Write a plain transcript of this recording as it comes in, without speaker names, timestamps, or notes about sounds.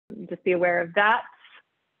just be aware of that.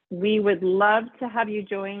 We would love to have you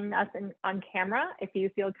join us on camera if you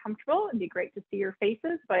feel comfortable. It'd be great to see your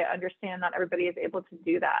faces, but I understand not everybody is able to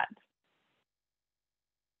do that.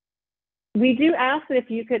 We do ask that if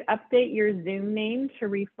you could update your Zoom name to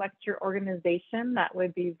reflect your organization, that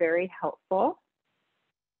would be very helpful.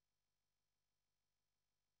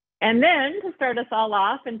 And then to start us all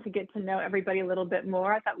off and to get to know everybody a little bit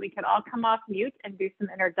more, I thought we could all come off mute and do some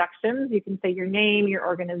introductions. You can say your name, your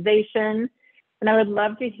organization, and I would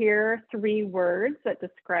love to hear 3 words that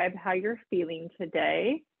describe how you're feeling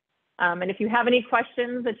today. And if you have any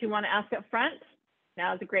questions that you want to ask up front,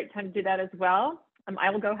 now is a great time to do that as well. I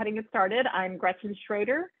will go ahead and get started. I'm Gretchen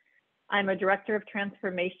Schroeder. I'm a Director of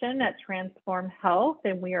Transformation at Transform Health,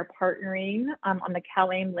 and we are partnering on the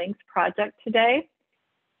CalAIM Links project today.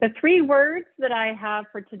 The 3 words that I have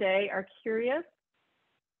for today are curious,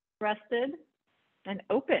 rested, and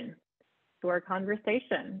open to our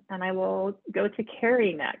conversation. And I will go to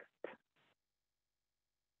Carrie next.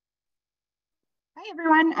 Hi,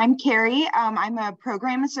 everyone. I'm Carrie. I'm a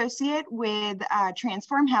program associate with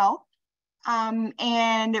Transform Health.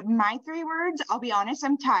 And my 3 words, I'll be honest,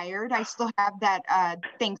 I'm tired. I still have that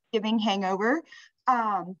Thanksgiving hangover.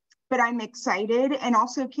 But I'm excited and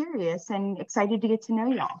also curious and excited to get to know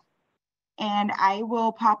y'all. And I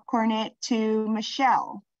will popcorn it to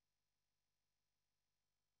Michelle.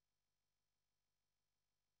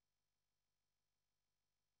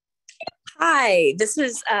 Hi, this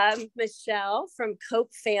is Michelle from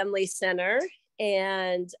Cope Family Center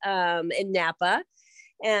and in Napa.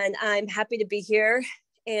 And I'm happy to be here.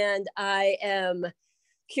 And I am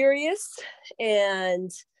curious and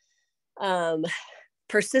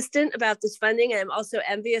persistent about this funding. I'm also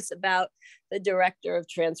envious about the Director of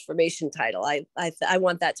Transformation title. I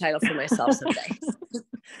want that title for myself someday.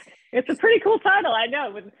 It's a pretty cool title. I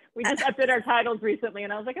know. We just updated our titles recently,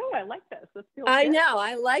 and I was like, oh, I like this. This feels good. I know.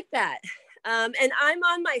 I like that. And I'm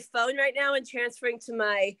on my phone right now and transferring to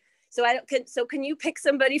my. So can you pick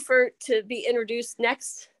somebody to be introduced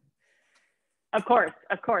next? Of course.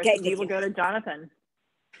 Okay, we will go to Jonathan.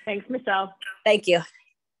 Thanks, Michelle. Thank you.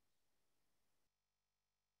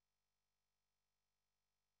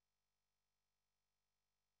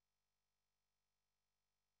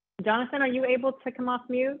 Jonathan, are you able to come off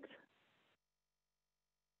mute?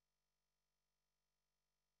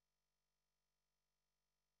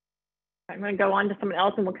 I'm going to go on to someone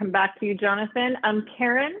else and we'll come back to you, Jonathan.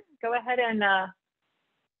 Karen, go ahead and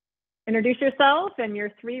introduce yourself and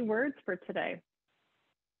your 3 words for today.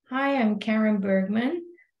 Hi, I'm Karen Bergman.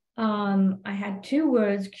 I had 2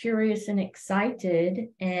 words, curious and excited,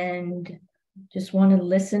 and just want to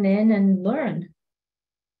listen in and learn.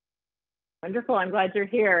 Wonderful. I'm glad you're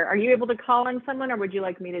here. Are you able to call on someone or would you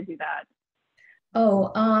like me to do that?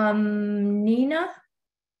 Oh, Nina?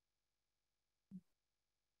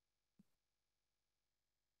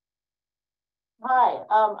 Hi,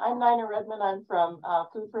 I'm Nina Redmond. I'm from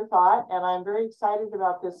Food for Thought, and I'm very excited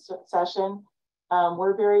about this session.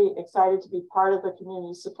 We're very excited to be part of the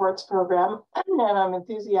Community Supports program, and I'm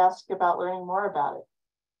enthusiastic about learning more about it.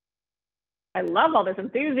 I love all this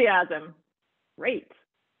enthusiasm. Great.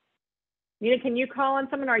 Nina, can you call on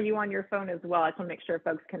someone or are you on your phone as well? I just want to make sure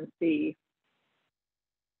folks can see.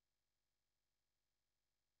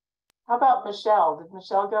 How about Michelle? Did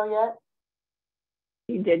Michelle go yet?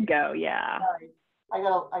 She did go, yeah. Sorry. I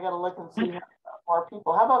gotta look and see more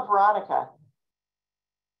people. How about Veronica?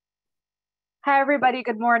 Hi, everybody.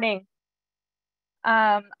 Good morning.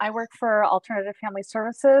 I work for Alternative Family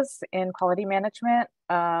Services in quality management.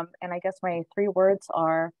 And I guess my 3 words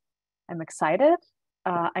are, I'm excited.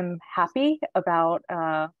 I'm happy about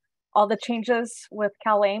all the changes with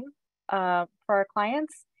CalAIM for our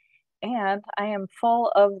clients. And I am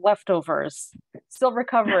full of leftovers, still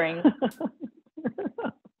recovering.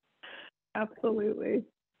 Absolutely.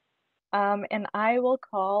 And I will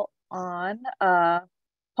call on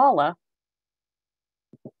Paula.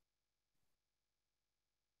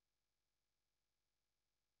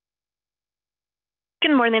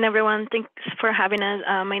 Good morning, everyone. Thanks for having us.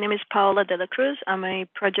 My name is Paola de la Cruz. I'm a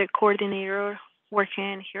project coordinator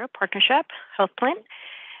working here at Partnership Health Plan.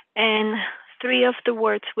 And 3 of the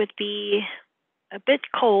words would be a bit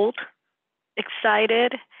cold,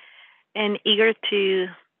 excited, and eager to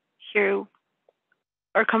hear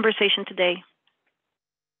our conversation today.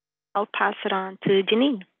 I'll pass it on to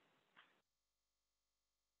Janine.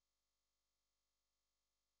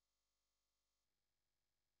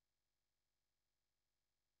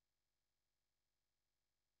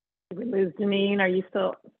 Did we lose Janine? Are you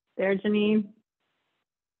still there, Janine?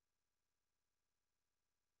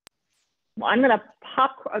 Well, I'm gonna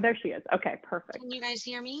pop, oh, there she is. Okay, perfect. Can you guys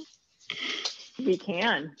hear me? We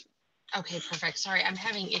can. Okay, perfect. Sorry, I'm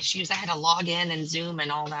having issues. I had to log in and Zoom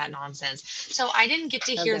and all that nonsense. So I didn't get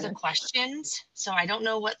to hear the questions. So I don't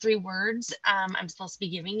know what 3 words I'm supposed to be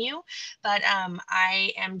giving you, but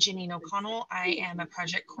I am Janine O'Connell. I am a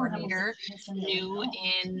project coordinator, new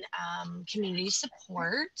in community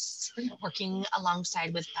supports, working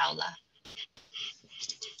alongside with Paula.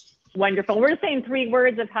 Wonderful. We're saying 3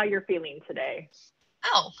 words of how you're feeling today.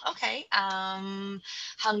 Oh, okay.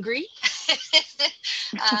 Hungry,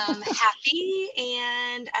 happy,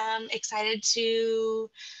 and excited to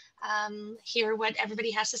hear what everybody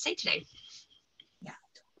has to say today. Yeah.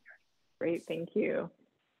 Great, thank you.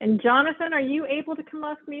 And Jonathan, are you able to come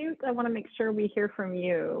off mute? I want to make sure we hear from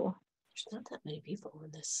you. There's not that many people on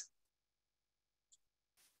this.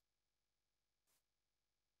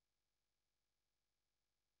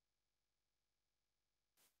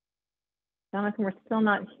 Jonathan, we're still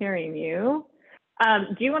not hearing you.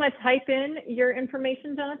 Do you want to type in your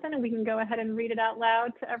information, Jonathan, and we can go ahead and read it out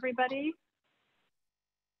loud to everybody?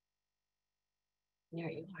 There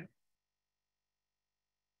you are.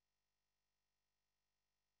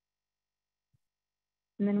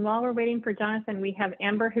 And then while we're waiting for Jonathan, we have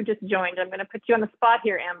Amber who just joined. I'm going to put you on the spot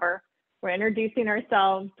here, Amber. We're introducing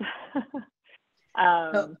ourselves.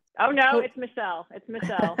 Oh no, it's Michelle. It's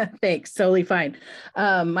Michelle. Thanks, totally fine.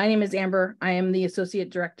 My name is Amber. I am the Associate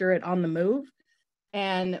Director at On the Move.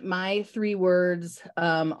 And my 3 words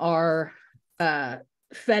are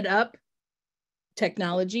fed up,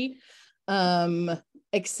 technology,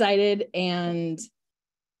 excited, and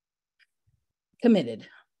committed.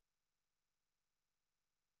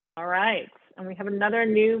 All right. And we have another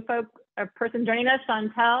new person joining us,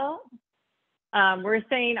 Chantel. We're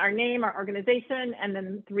saying our name, our organization, and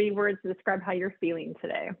then 3 words to describe how you're feeling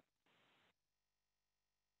today.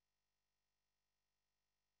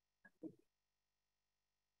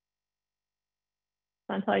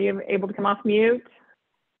 Chantel, are you able to come off mute?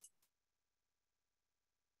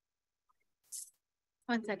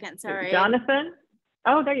 One second, sorry. Jonathan?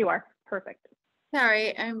 Oh, there you are. Perfect.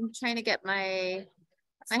 Sorry, I'm trying to get my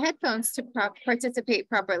headphones to participate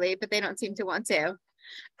properly, but they don't seem to want to.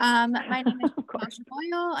 My name is Masha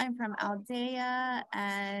Boyle. I'm from Aldea,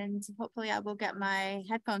 and hopefully I will get my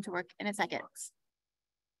headphone to work in a second.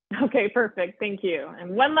 Okay, perfect. Thank you.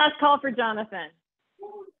 And one last call for Jonathan.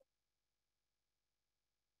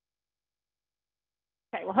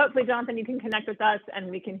 Okay, well, hopefully, Jonathan, you can connect with us and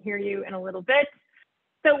we can hear you in a little bit.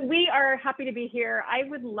 So we are happy to be here. I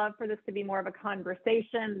would love for this to be more of a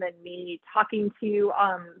conversation than me talking to you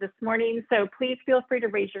this morning. So please feel free to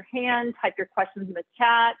raise your hand, type your questions in the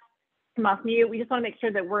chat, come off mute. We just want to make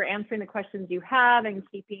sure that we're answering the questions you have and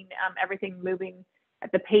keeping everything moving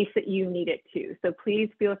at the pace that you need it to. So please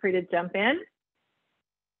feel free to jump in.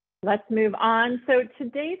 Let's move on. So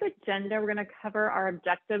today's agenda, we're going to cover our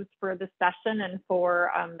objectives for the session and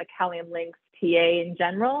for the CalAIM Links TA in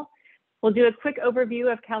general. We'll do a quick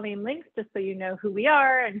overview of CalAIM Links just so you know who we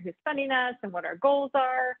are and who's funding us and what our goals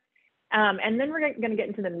are. And then we're going to get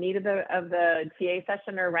into the meat of the TA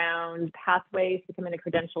session around pathways to becoming a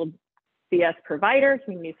credentialed CS provider,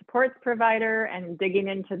 community supports provider, and digging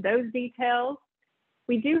into those details.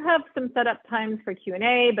 We do have some setup times for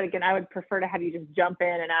Q&A, but again, I would prefer to have you just jump in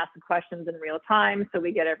and ask the questions in real time so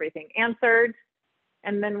we get everything answered.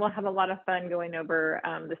 And then we'll have a lot of fun going over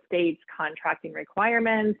the state's contracting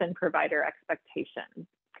requirements and provider expectations.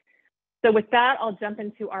 So with that, I'll jump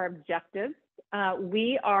into our objectives.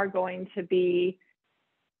 We are going to be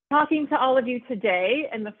talking to all of you today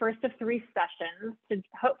in the first of 3 sessions to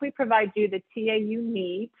hopefully provide you the TA you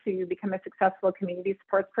need to become a successful community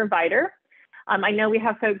supports provider. I know we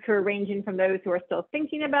have folks who are ranging from those who are still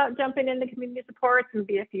thinking about jumping into community supports, and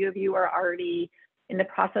maybe a few of you are already in the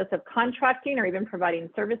process of contracting or even providing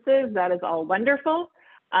services. That is all wonderful.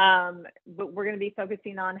 But we're going to be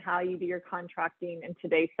focusing on how you do your contracting in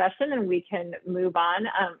today's session, and we can move on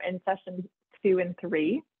in sessions 2 and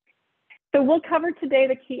 3. So we'll cover today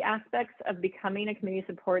the key aspects of becoming a community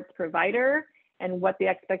supports provider and what the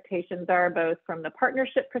expectations are, both from the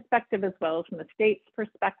partnership perspective as well as from the state's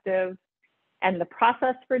perspective, and the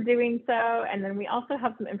process for doing so. And then we also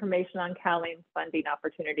have some information on CalAIM funding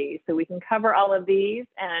opportunities. So we can cover all of these.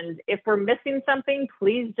 And if we're missing something,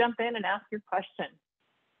 please jump in and ask your question.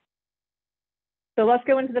 So let's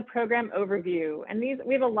go into the program overview. And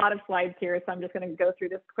we have a lot of slides here, so I'm just going to go through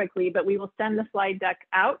this quickly, but we will send the slide deck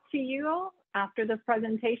out to you after this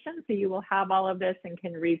presentation. So you will have all of this and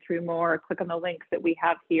can read through more, or click on the links that we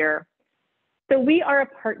have here. So we are a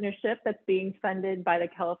partnership that's being funded by the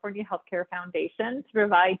California Healthcare Foundation to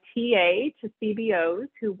provide TA to CBOs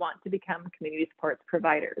who want to become community supports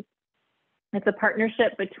providers. It's a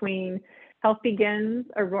partnership between HealthBegins,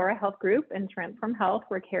 Aurrera Health Group, and Transform Health,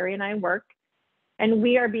 where Carrie and I work. And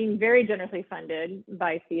we are being very generously funded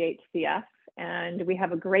by CHCF. And we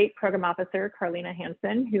have a great program officer, Carlina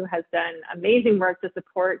Hansen, who has done amazing work to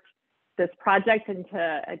support this project and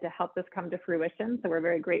to help this come to fruition. So we're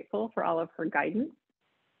very grateful for all of her guidance.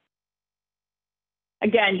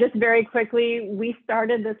 Again, just very quickly, we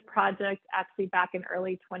started this project actually back in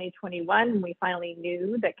early 2021 when we finally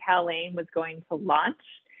knew that CalAIM was going to launch.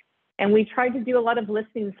 And we tried to do a lot of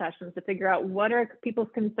listening sessions to figure out what are people's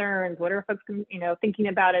concerns, what are folks thinking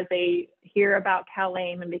about as they hear about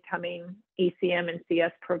CalAIM and becoming ECM and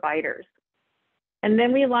CS providers. And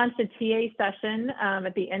then we launched a TA session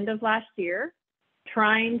at the end of last year,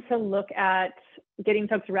 trying to look at getting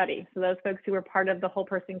folks ready. So those folks who were part of the whole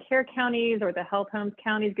person care counties or the health homes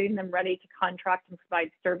counties, getting them ready to contract and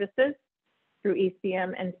provide services through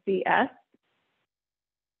ECM and CS.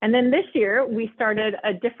 And then this year, we started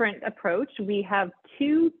a different approach. We have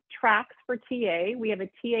 2 tracks for TA. We have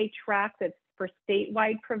a TA track that's for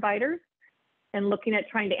statewide providers and looking at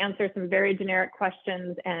trying to answer some very generic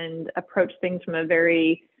questions and approach things from a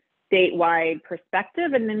very statewide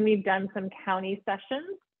perspective. And then we've done some county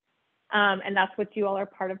sessions, and that's what you all are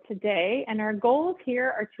part of today. And our goals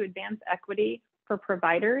here are to advance equity for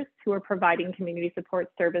providers who are providing community support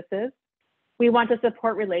services. We want to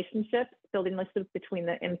support relationships, building relationships between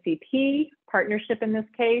the MCP, partnership in this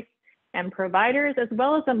case, and providers, as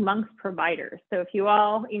well as amongst providers. So if you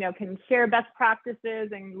all, can share best practices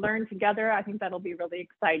and learn together, I think that'll be really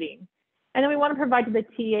exciting. And then we want to provide the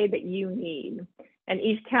TA that you need. And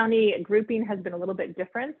each county grouping has been a little bit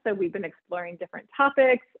different. So we've been exploring different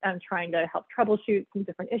topics and trying to help troubleshoot some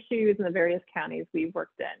different issues in the various counties we've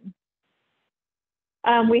worked in.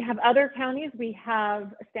 We have other counties. We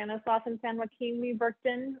have Stanislaus and San Joaquin we've worked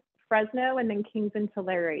in, Fresno, and then Kings and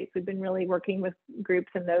Tulare. We've been really working with groups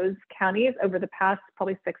in those counties over the past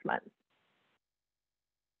probably 6 months.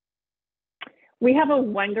 We have a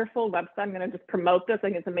wonderful website. I'm going to just promote this. I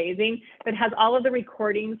think it's amazing. It has all of the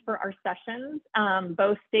recordings for our sessions,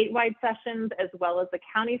 both statewide sessions as well as the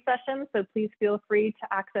county sessions. So please feel free to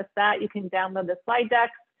access that. You can download the slide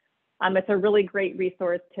decks. It's a really great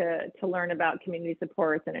resource to learn about community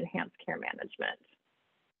supports and enhanced care management.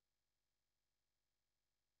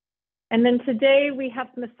 And then today we have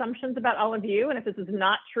some assumptions about all of you. And if this is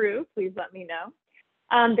not true, please let me know.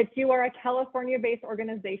 That you are a California-based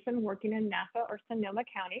organization working in Napa or Sonoma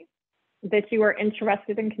counties, that you are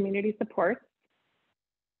interested in community supports.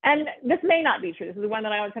 And this may not be true. This is the one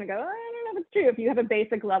that I always kind of go, I don't know if it's true. If you have a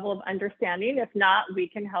basic level of understanding, if not, we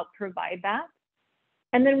can help provide that.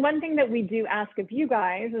 And then one thing that we do ask of you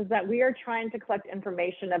guys is that we are trying to collect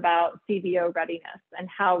information about CBO readiness and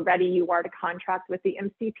how ready you are to contract with the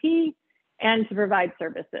MCP and to provide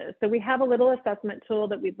services. So we have a little assessment tool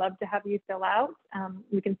that we'd love to have you fill out.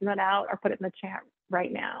 We can send that out or put it in the chat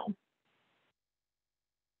right now.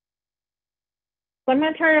 So I'm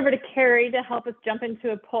going to turn it over to Carrie to help us jump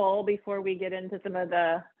into a poll before we get into some of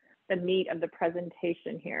the meat of the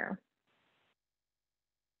presentation here.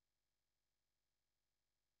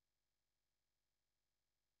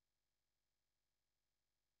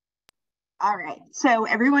 All right, so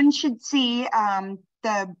everyone should see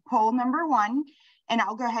the poll number 1, and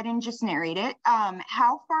I'll go ahead and just narrate it.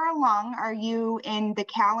 How far along are you in the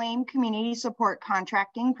CalAIM Community Support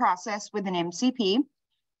contracting process with an MCP?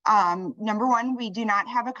 Number 1, we do not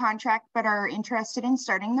have a contract, but are interested in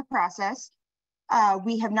starting the process.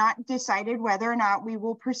 We have not decided whether or not we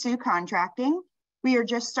will pursue contracting. We are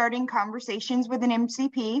just starting conversations with an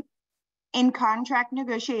MCP, in contract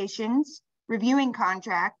negotiations, reviewing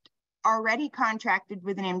contract, already contracted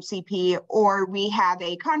with an MCP, or we have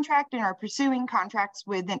a contract and are pursuing contracts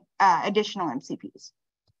with additional MCPs.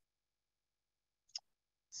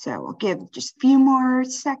 So I'll give just a few more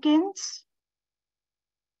seconds.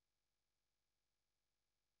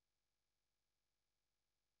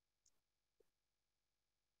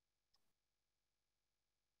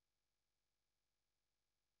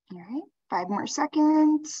 All right, 5 more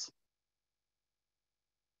seconds.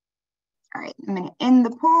 All right, I'm going to end the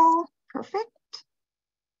poll. Perfect.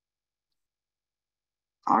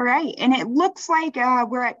 All right, and it looks like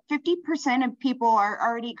we're at 50% of people are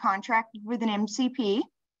already contracted with an MCP.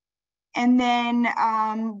 And then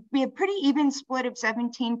we have pretty even split of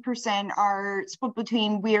 17% are split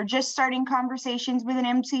between we are just starting conversations with an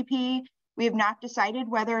MCP. We have not decided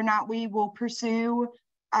whether or not we will pursue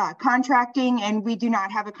contracting, and we do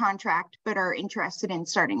not have a contract, but are interested in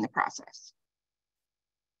starting the process.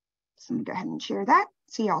 So I'm gonna go ahead and share that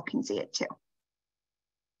so y'all can see it too.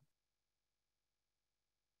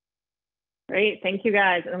 Great, thank you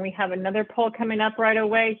guys. And we have another poll coming up right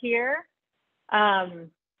away here. For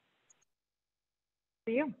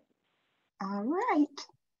you. All right.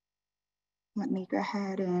 Let me go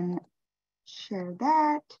ahead and share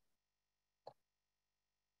that.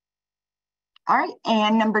 All right,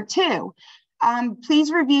 and number 2,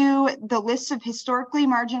 please review the list of historically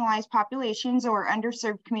marginalized populations or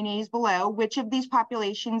underserved communities below. Which of these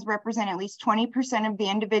populations represent at least 20% of the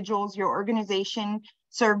individuals your organization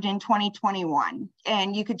served in 2021?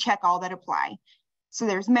 And you could check all that apply. So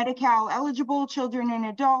there's Medi-Cal eligible children and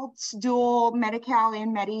adults, dual Medi-Cal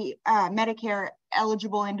and Medicare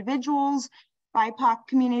eligible individuals, BIPOC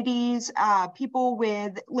communities, people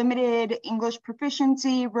with limited English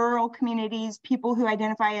proficiency, rural communities, people who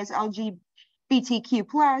identify as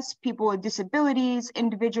LGBTQ+, people with disabilities,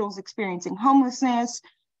 individuals experiencing homelessness,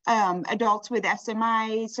 adults with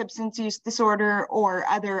SMI, substance use disorder, or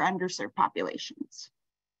other underserved populations.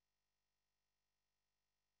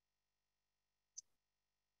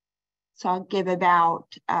 So I'll give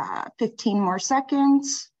about 15 more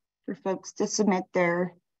seconds for folks to submit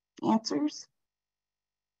their answers.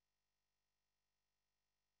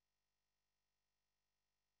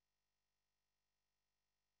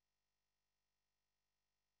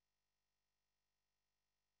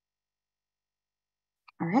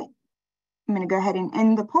 All right, I'm going to go ahead and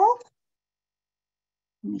end the poll.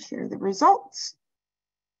 Let me share the results.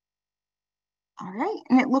 All right,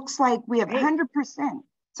 and it looks like we have 100%.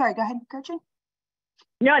 Sorry, go ahead, Gretchen.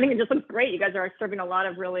 No, I think it just looks great. You guys are serving a lot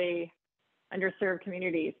of really underserved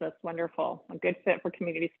communities. That's wonderful. A good fit for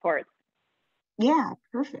community supports. Yeah,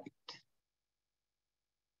 perfect.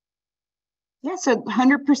 Yeah, so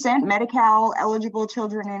 100% Medi-Cal eligible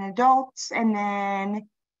children and adults, and then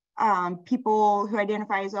people who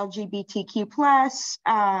identify as LGBTQ+,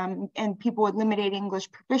 and people with limited English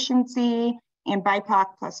proficiency, and BIPOC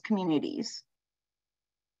plus communities.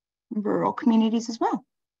 Rural communities as well.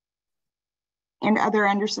 And other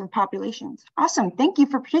underserved populations. Awesome, thank you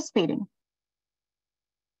for participating.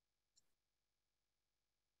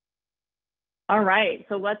 All right,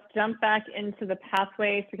 so let's jump back into the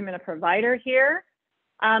pathways to becoming a provider here.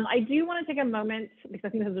 I do want to take a moment because I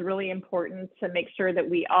think this is really important to make sure that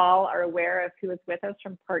we all are aware of who is with us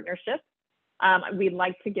from partnerships. We'd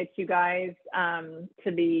like to get you guys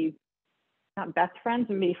to be not best friends,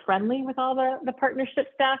 and be friendly with all the partnership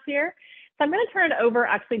staff here. So I'm going to turn it over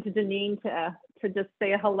actually to Janine to just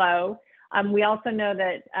say hello. We also know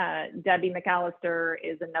that Debbie McAllister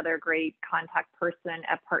is another great contact person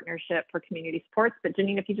at Partnership for Community Supports. But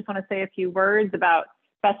Janine, if you just want to say a few words about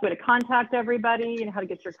best way to contact everybody and how to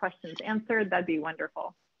get your questions answered, that'd be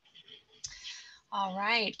wonderful. All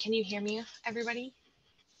right, can you hear me, everybody?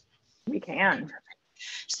 We can.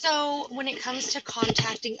 So when it comes to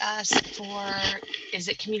contacting us for, is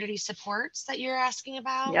it community supports that you're asking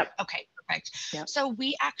about? Yep. Okay, perfect. Yep. So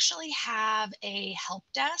we actually have a help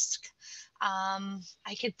desk.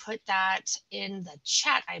 I could put that in the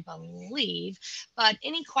chat, I believe, but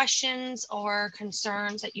any questions or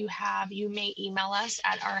concerns that you have, you may email us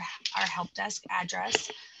at our help desk address.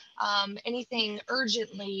 Anything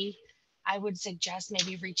urgently, I would suggest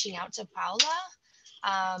maybe reaching out to Paula.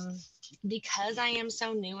 Because I am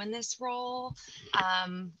so new in this role,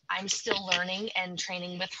 I'm still learning and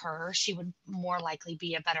training with her. She would more likely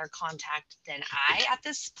be a better contact than I at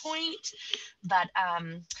this point, but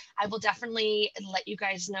I will definitely let you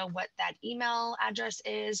guys know what that email address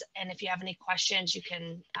is. And if you have any questions, you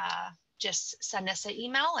can just send us an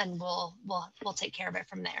email and we'll take care of it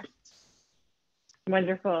from there.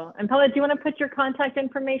 Wonderful. And Paula, do you want to put your contact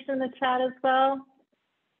information in the chat as well?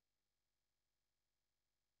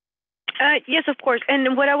 Yes, of course.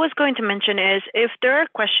 And what I was going to mention is if there are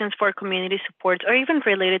questions for community supports or even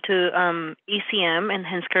related to ECM and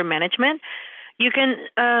enhanced care management, you can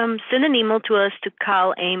send an email to us to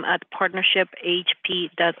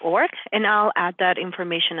calaim@partnershiphp.org, and I'll add that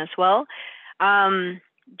information as well.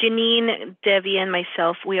 Janine, Debbie, and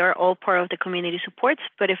myself, we are all part of the community supports,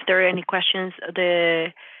 but if there are any questions,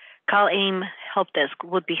 the CalAIM help desk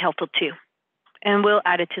would be helpful too. And we'll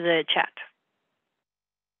add it to the chat.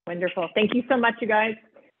 Wonderful. Thank you so much, you guys.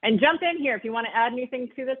 And jump in here. If you want to add anything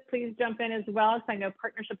to this, please jump in as well. So I know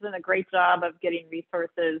Partnership's done a great job of getting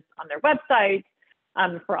resources on their website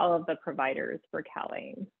for all of the providers for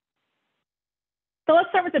CalAIM. So let's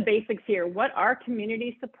start with the basics here. What are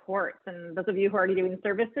community supports? And those of you who are already doing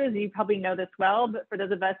services, you probably know this well, but for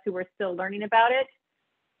those of us who are still learning about it,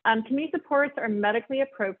 community supports are medically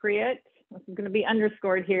appropriate, this is going to be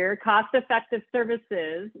underscored here, cost-effective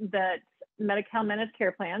services that Medi-Cal managed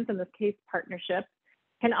care plans, in this case partnerships,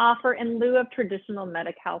 can offer in lieu of traditional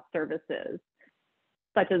Medi-Cal services,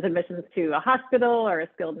 such as admissions to a hospital or a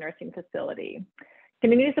skilled nursing facility.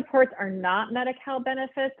 Community supports are not Medi-Cal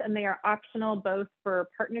benefits, and they are optional both for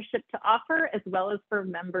partnership to offer as well as for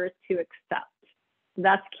members to accept.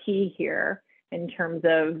 That's key here in terms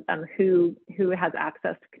of who has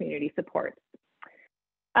access to community supports.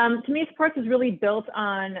 Community supports is really built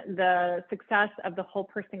on the success of the Whole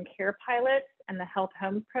Person Care Pilot and the Health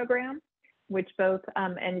Homes program, which both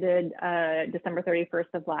ended December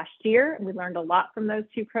 31st of last year. We learned a lot from those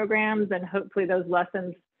two programs, and hopefully those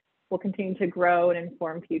lessons will continue to grow and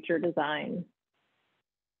inform future design.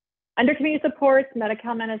 Under community supports,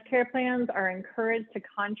 Medi-Cal managed care plans are encouraged to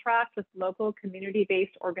contract with local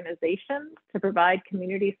community-based organizations to provide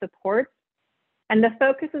community supports. And the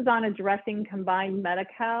focus is on addressing combined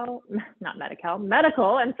medical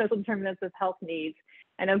and social determinants of health needs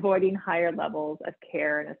and avoiding higher levels of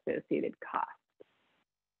care and associated costs.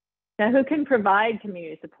 Now, who can provide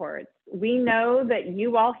community supports? We know that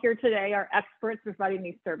you all here today are experts providing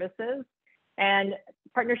these services, and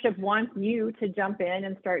partnership wants you to jump in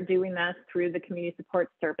and start doing this through the community support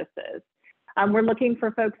services. We're looking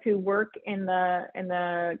for folks who work in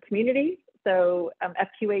the community, so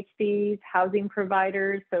FQHCs, housing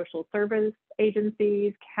providers, social service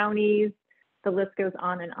agencies, counties, the list goes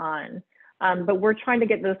on and on. But we're trying to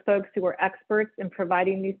get those folks who are experts in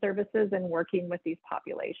providing these services and working with these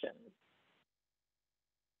populations.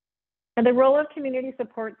 And the role of community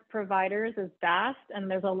support providers is vast,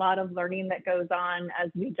 and there's a lot of learning that goes on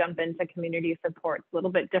as we jump into community supports, a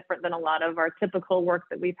little bit different than a lot of our typical work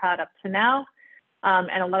that we've had up to now.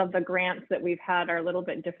 And a lot of the grants that we've had are a little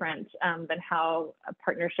bit different than how a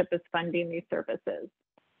partnership is funding these services.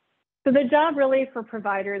 So the job really for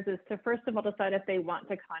providers is to first of all decide if they want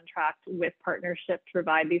to contract with partnership to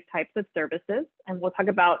provide these types of services. And we'll talk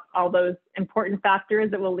about all those important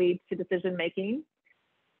factors that will lead to decision making.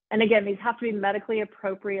 And again, these have to be medically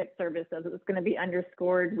appropriate services. It's going to be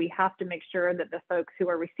underscored. We have to make sure that the folks who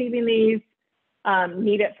are receiving these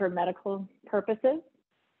need it for medical purposes.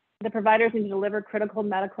 The providers need to deliver critical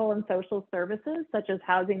medical and social services such as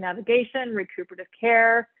housing navigation, recuperative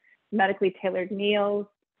care, medically tailored meals,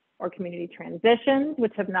 or community transitions,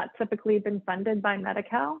 which have not typically been funded by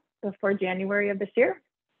Medi-Cal before January of this year.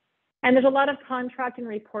 And there's a lot of contract and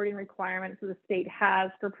reporting requirements that the state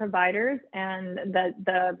has for providers, and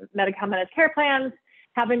the Medi-Cal managed care plans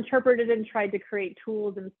have interpreted and tried to create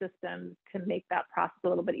tools and systems to make that process a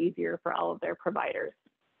little bit easier for all of their providers.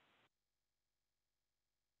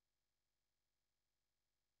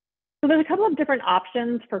 So there's a couple of different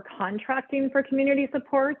options for contracting for community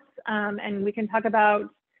supports, and we can talk about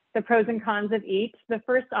the pros and cons of each. The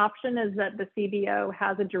first option is that the CBO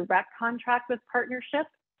has a direct contract with partnership,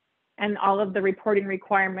 and all of the reporting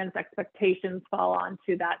requirements, expectations fall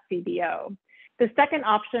onto that CBO. The second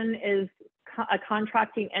option is a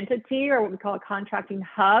contracting entity, or what we call a contracting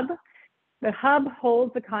hub. The hub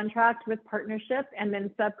holds the contract with partnership and then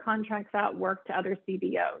subcontracts out work to other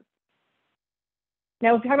CBOs.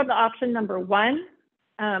 Now, if we talk about the option number one,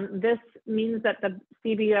 this means that the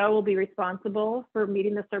CBO will be responsible for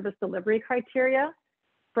meeting the service delivery criteria,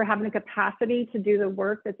 for having the capacity to do the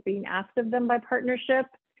work that's being asked of them by partnership.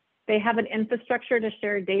 They have an infrastructure to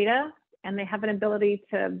share data, and they have an ability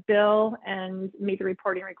to bill and meet the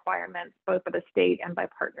reporting requirements, both by the state and by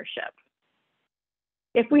partnership.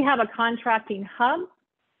 If we have a contracting hub,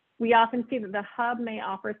 we often see that the hub may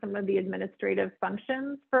offer some of the administrative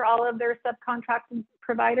functions for all of their subcontracted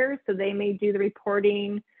providers. So they may do the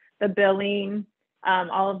reporting, the billing,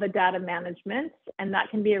 all of the data management, and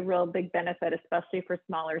that can be a real big benefit, especially for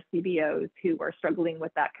smaller CBOs who are struggling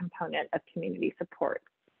with that component of community support.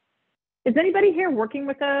 Is anybody here working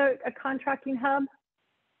with a contracting hub?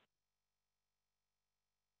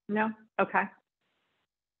 No? Okay.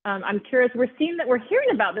 I'm curious, we're hearing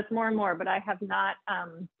about this more and more, but I have not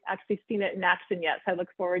actually seen it in action yet. So I look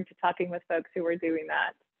forward to talking with folks who are doing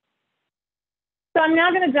that. So I'm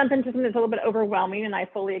now going to jump into something that's a little bit overwhelming, and I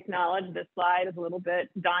fully acknowledge this slide is a little bit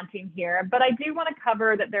daunting here, but I do want to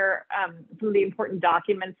cover that there are some of the important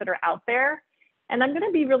documents that are out there. And I'm going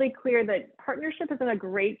to be really clear that partnership has done a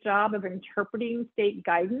great job of interpreting state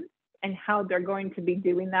guidance and how they're going to be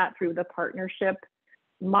doing that through the partnership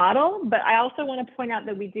model. But I also want to point out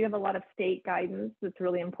that we do have a lot of state guidance that's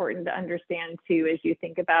really important to understand too, as you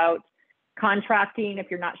think about contracting. If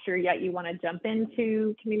you're not sure yet, you want to jump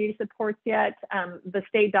into community supports yet, the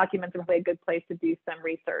state documents are really a good place to do some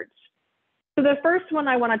research. So the first one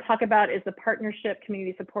I want to talk about is the partnership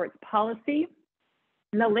community supports policy.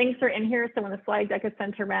 And the links are in here, so when the slide deck is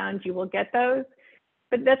sent around, you will get those.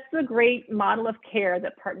 But that's the great model of care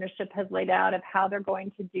that Partnership has laid out of how they're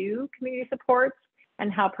going to do community supports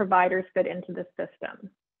and how providers fit into the system.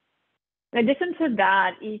 In addition to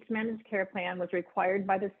that, each managed care plan was required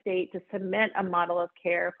by the state to submit a model of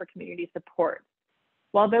care for community support.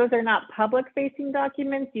 While those are not public-facing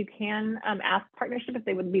documents, you can ask Partnership if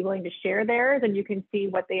they would be willing to share theirs, and you can see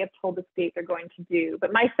what they have told the state they're going to do.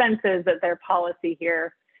 But my sense is that their policy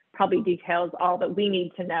here probably details all that we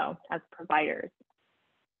need to know as providers.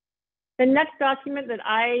 The next document that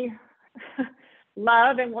I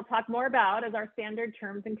love and we'll talk more about is our standard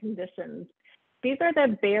terms and conditions. These are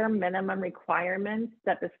the bare minimum requirements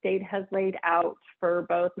that the state has laid out for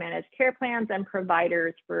both managed care plans and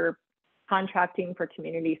providers for contracting for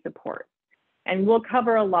community support. And we'll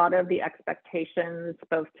cover a lot of the expectations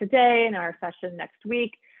both today and in our session next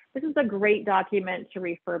week. This is a great document to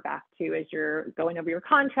refer back to as you're going over your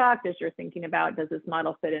contract, as you're thinking about, does this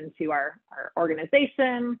model fit into our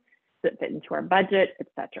organization? Does it fit into our budget, et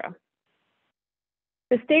cetera?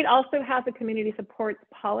 The state also has a community supports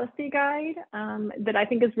policy guide that I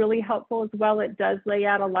think is really helpful as well. It does lay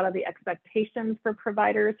out a lot of the expectations for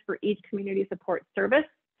providers for each community support service.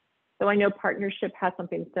 So I know Partnership has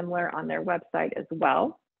something similar on their website as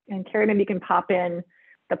well. And Carrie, maybe you can pop in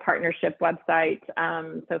the Partnership website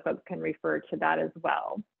so folks can refer to that as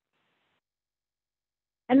well.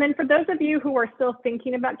 And then for those of you who are still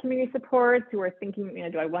thinking about community supports, who are thinking,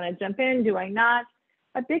 do I want to jump in, do I not?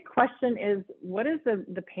 A big question is, what is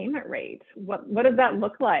the payment rate? What does that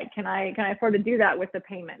look like? Can I afford to do that with the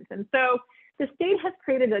payments? And so the state has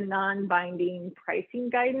created a non-binding pricing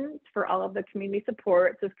guidance for all of the community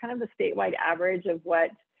supports. It's kind of the statewide average of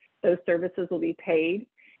what those services will be paid.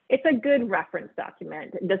 It's a good reference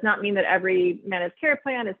document. It does not mean that every managed care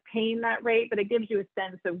plan is paying that rate, but it gives you a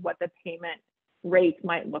sense of what the payment rate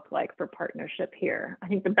might look like for Partnership here. I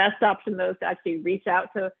think the best option though is to actually reach out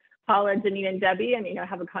to Paula, Janine, and Debbie and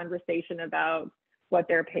have a conversation about what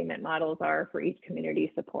their payment models are for each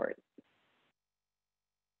community support.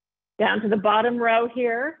 Down to the bottom row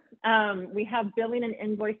here, we have billing and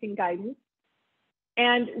invoicing guidance.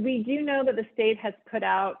 And we do know that the state has put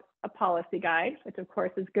out a policy guide, which of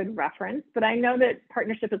course is good reference, but I know that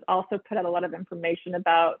Partnership has also put out a lot of information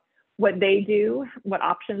about what they do, what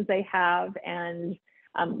options they have, and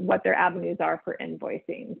what their avenues are for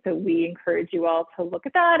invoicing. So we encourage you all to look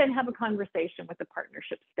at that and have a conversation with the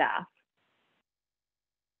Partnership staff.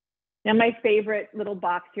 Now, my favorite little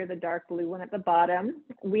box here, the dark blue one at the bottom,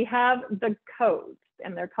 we have the codes,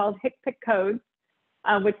 and they're called HCPC codes,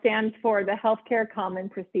 which stands for the Healthcare Common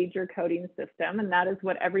Procedure Coding System, and that is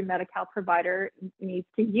what every Medi-Cal provider needs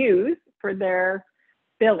to use for their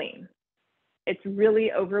billing. It's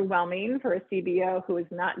really overwhelming for a CBO who has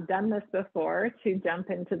not done this before to jump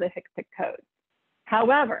into the HCPC codes.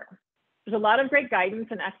 However, there's a lot of great guidance,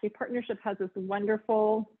 and actually Partnership has this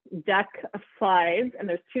wonderful deck of slides, and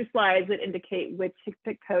there's 2 slides that indicate which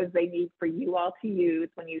HCPC codes they need for you all to use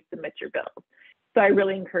when you submit your bills. So I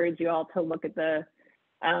really encourage you all to look at the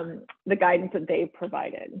guidance that they've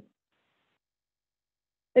provided.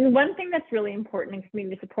 And one thing that's really important in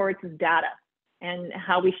community supports is data and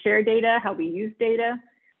how we share data, how we use data.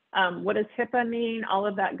 What does HIPAA mean? All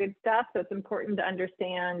of that good stuff. So it's important to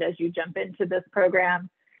understand as you jump into this program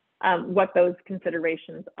what those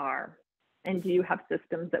considerations are. And do you have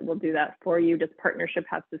systems that will do that for you? Does Partnership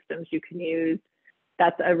have systems you can use?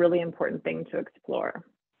 That's a really important thing to explore.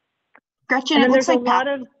 Gretchen, it looks like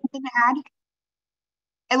Paula has something to add.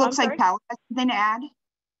 It looks like Paula has something to add.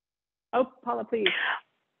 Oh, Paula, please.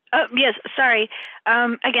 Yes, sorry.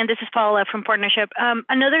 Again, this is Paula from Partnership.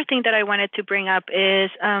 Another thing that I wanted to bring up is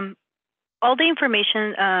all the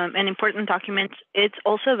information and important documents, it's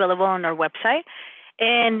also available on our website.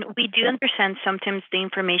 And we do understand sometimes the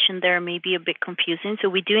information there may be a bit confusing. So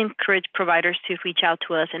we do encourage providers to reach out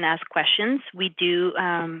to us and ask questions. We do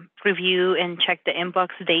review and check the inbox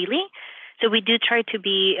daily. So we do try to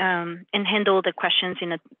be and handle the questions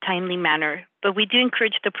in a timely manner. But we do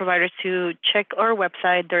encourage the providers to check our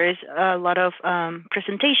website. There is a lot of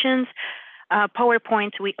presentations,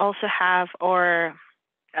 PowerPoints. We also have our,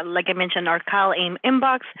 like I mentioned, our CalAIM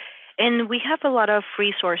inbox. And we have a lot of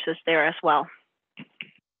resources there as well.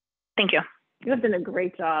 Thank you. You have done a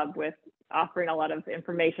great job with offering a lot of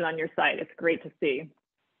information on your site. It's great to see.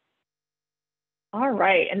 All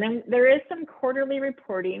right, and then there is some quarterly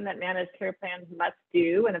reporting that managed care plans must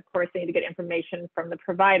do. And of course, they need to get information from the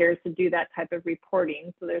providers to do that type of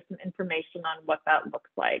reporting. So there's some information on what that looks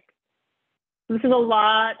like. This is a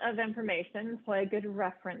lot of information, so a good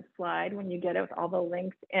reference slide when you get it with all the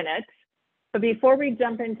links in it. But before we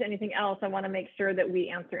jump into anything else, I want to make sure that we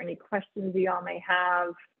answer any questions you all may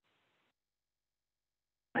have.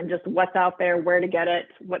 and just what's out there, where to get it,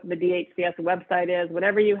 what the DHCS website is,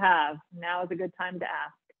 whatever you have, now is a good time to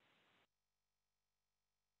ask.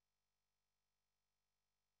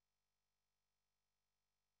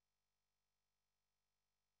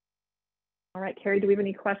 All right, Carrie, do we have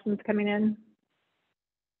any questions coming in?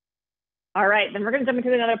 All right, then we're going to jump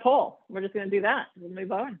into another poll. We're just going to do that. We'll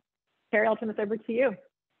move on. Carrie, I'll turn this over to you.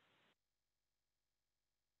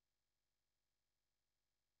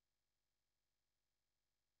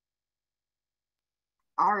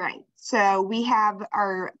 All right, so we have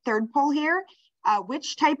our third poll here.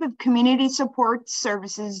 Which type of community support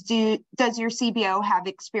services does your CBO have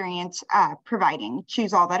experience providing?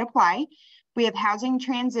 Choose all that apply. We have housing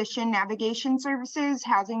transition navigation services,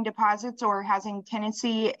 housing deposits or housing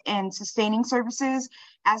tenancy and sustaining services,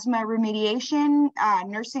 asthma remediation,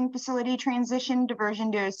 nursing facility transition,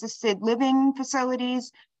 diversion to assisted living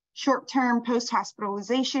facilities, short-term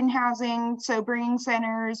post-hospitalization housing, sobering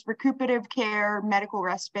centers, recuperative care, medical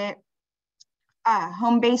respite,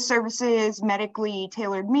 home-based services, medically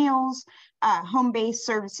tailored meals, home-based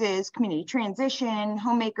services, community transition,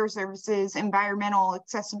 homemaker services, environmental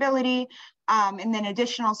accessibility, and then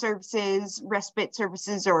additional services, respite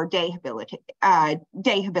services, or day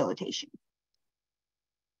habilitation.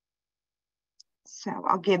 So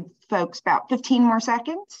I'll give folks about 15 more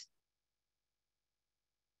seconds.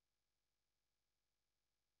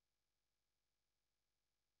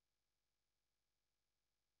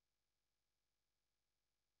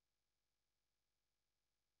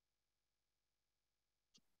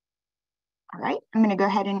 All right, I'm going to go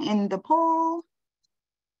ahead and end the poll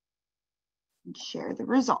and share the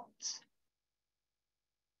results.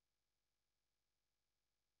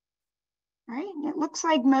 All right, and it looks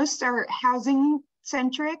like most are housing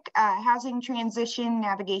centric. Housing transition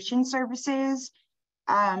navigation services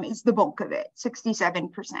is the bulk of it,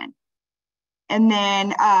 67%. And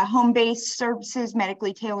then home-based services,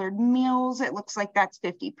 medically tailored meals, it looks like that's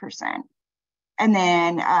 50%. And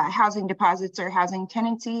then housing deposits or housing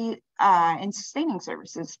tenancy and sustaining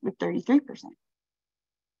services with 33%.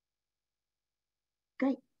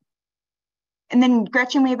 Great. And then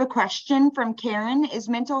Gretchen, we have a question from Karen. Is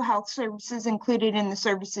mental health services included in the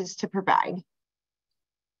services to provide?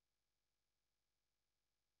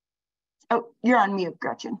 Oh, you're on mute,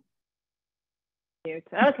 Gretchen. Mute.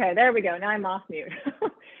 Okay, there we go. Now I'm off mute.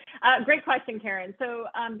 Great question, Karen. So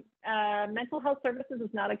mental health services is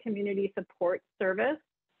not a community support service,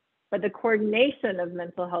 but the coordination of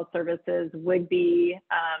mental health services would be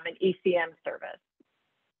an ECM service.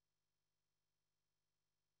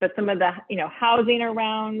 But some of the housing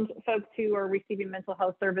around folks who are receiving mental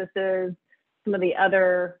health services, some of the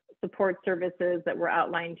other support services that were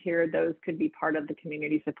outlined here, those could be part of the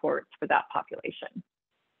community supports for that population.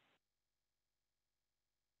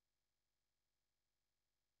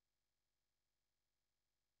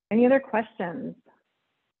 Any other questions?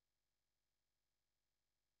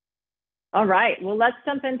 All right, well, let's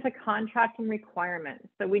jump into contracting requirements.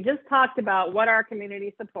 So we just talked about what are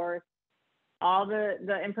community supports, all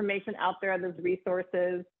the information out there, those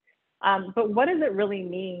resources, but what does it really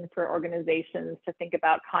mean for organizations to think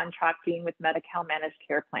about contracting with Medi-Cal managed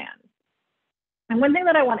care plans? And one thing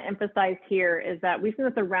that I want to emphasize here is that we've seen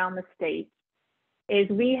this around the state, is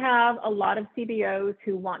we have a lot of CBOs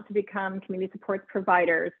who want to become community supports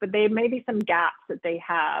providers, but there may be some gaps that they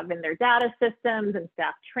have in their data systems and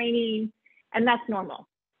staff training, and that's normal.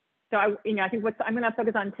 So I think what I'm going to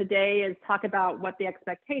focus on today is talk about what the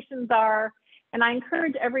expectations are, and I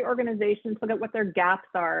encourage every organization to look at what their gaps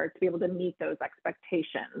are to be able to meet those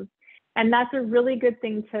expectations. And that's a really good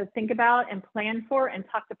thing to think about and plan for and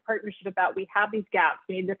talk to partnership about. We have these gaps.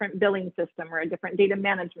 We need a different billing system or a different data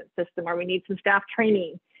management system, or we need some staff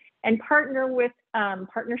training, and partner with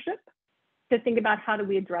partnership to think about how do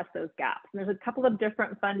we address those gaps. And there's a couple of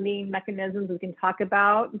different funding mechanisms we can talk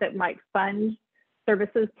about that might fund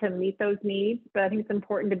services to meet those needs, but I think it's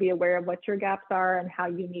important to be aware of what your gaps are and how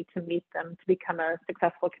you need to meet them to become a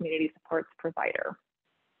successful community supports provider.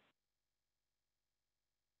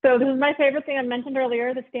 So this is my favorite thing I mentioned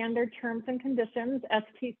earlier, the standard terms and conditions,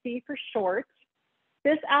 STC for short.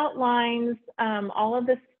 This outlines all of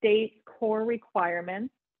the state's core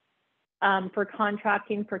requirements for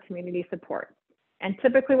contracting for community support. And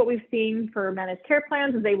typically what we've seen for managed care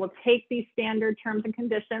plans is they will take these standard terms and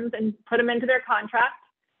conditions and put them into their contract.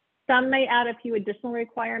 Some may add a few additional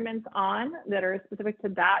requirements on that are specific to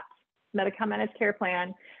that Medi-Cal managed care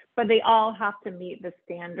plan, but they all have to meet the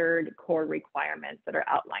standard core requirements that are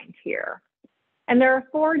outlined here. And there are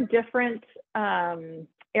 4 different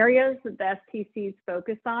areas that the STCs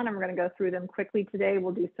focus on, and we're going to go through them quickly today.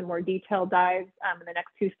 We'll do some more detailed dives in the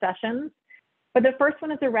next 2 sessions. But the first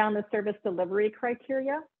one is around the service delivery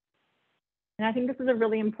criteria. And I think this is a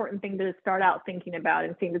really important thing to start out thinking about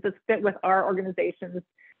and seeing, does this fit with our organization's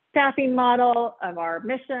staffing model, of our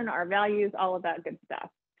mission, our values, all of that good stuff.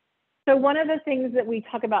 So one of the things that we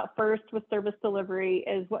talk about first with service delivery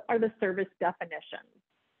is, what are the service definitions?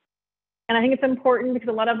 And I think it's important because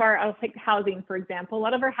a lot of our, I'll take housing, for example, a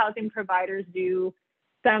lot of our housing providers do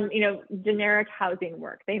some, generic housing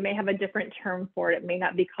work. They may have a different term for it. It may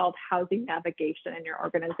not be called housing navigation in your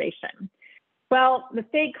organization. Well, the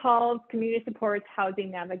state calls community supports housing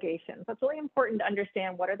navigation. So it's really important to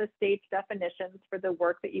understand, what are the state's definitions for the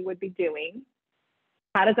work that you would be doing?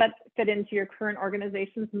 How does that fit into your current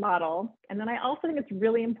organization's model? And then I also think it's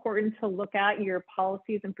really important to look at your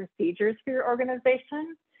policies and procedures for your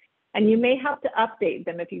organization. And you may have to update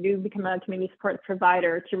them if you do become a community supports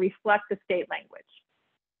provider to reflect the state language.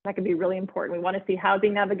 That could be really important. We want to see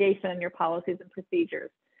housing navigation in your policies and procedures.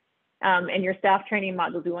 And your staff training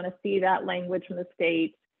modules, we want to see that language from the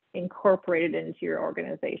state incorporated into your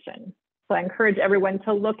organization. So I encourage everyone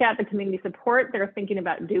to look at the community support they're thinking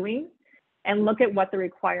about doing and look at what the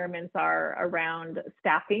requirements are around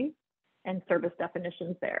staffing and service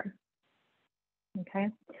definitions there. Okay.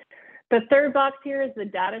 The third box here is the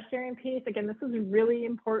data sharing piece. Again, this is really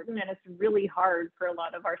important, and it's really hard for a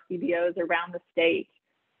lot of our CBOs around the state.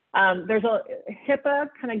 There's a HIPAA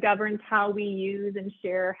kind of governs how we use and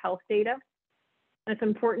share health data. And it's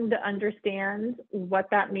important to understand what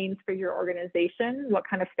that means for your organization, what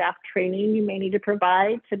kind of staff training you may need to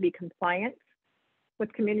provide to be compliant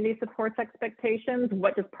with community supports expectations.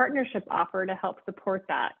 What does partnership offer to help support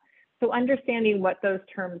that? So understanding what those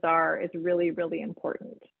terms are is really, really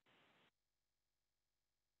important.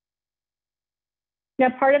 Now,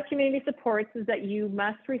 part of community supports is that you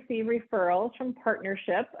must receive referrals from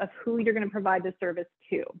partnership of who you're going to provide the service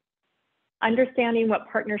to. Understanding what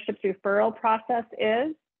partnership's referral process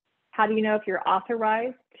is, how do you know if you're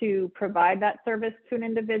authorized to provide that service to an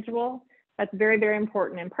individual? That's very, very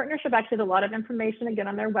important. And partnership actually has a lot of information, again,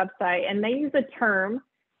 on their website, and they use a term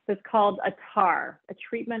that's called a TAR, a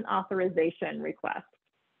treatment authorization request.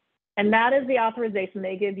 And that is the authorization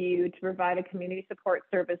they give you to provide a community support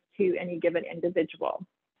service to any given individual.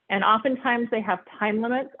 And oftentimes they have time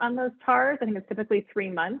limits on those TARs. I think it's typically 3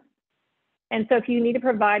 months. And so if you need to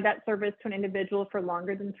provide that service to an individual for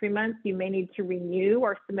longer than 3 months, you may need to renew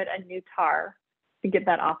or submit a new TAR to get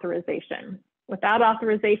that authorization. Without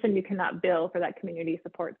authorization, you cannot bill for that community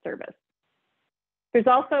support service. There's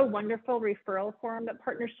also a wonderful referral form that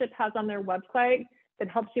Partnership has on their website that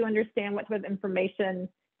helps you understand what type of information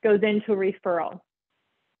goes into a referral.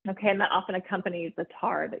 Okay, and that often accompanies the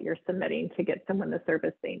TAR that you're submitting to get someone the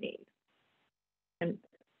service they need. And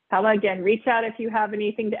Paula, again, reach out if you have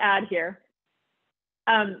anything to add here.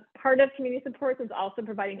 Part of community supports is also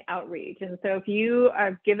providing outreach. And so if you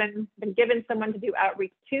are been given someone to do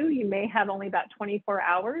outreach to, you may have only about 24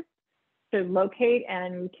 hours to locate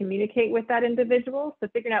and communicate with that individual. So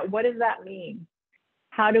figuring out, what does that mean?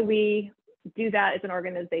 How do we do that as an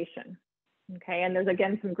organization? Okay, and there's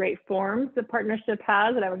again some great forms that Partnership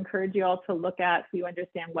has that I would encourage you all to look at so you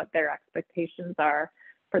understand what their expectations are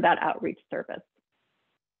for that outreach service.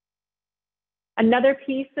 Another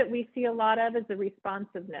piece that we see a lot of is the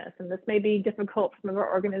responsiveness, and this may be difficult for some of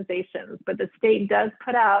our organizations, but the state does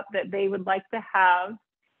put out that they would like to have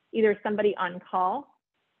either somebody on call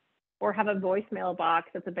or have a voicemail box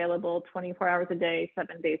that's available 24 hours a day,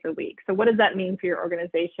 7 days a week. So what does that mean for your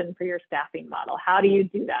organization, for your staffing model? How do you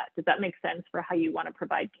do that? Does that make sense for how you want to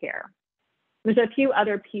provide care? There's a few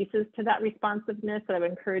other pieces to that responsiveness that I would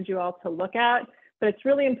encourage you all to look at, but it's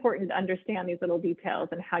really important to understand these little details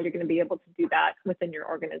and how you're going to be able to do that within your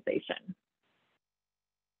organization.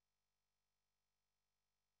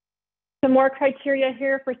 Some more criteria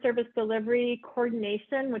here for service delivery: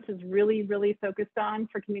 coordination, which is really, really focused on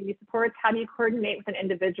for community supports. How do you coordinate with an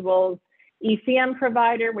individual's ECM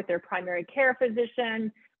provider, with their primary care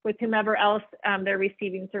physician, with whomever else they're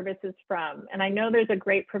receiving services from? And I know there's a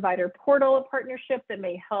great provider portal of Partnership that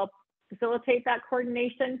may help facilitate that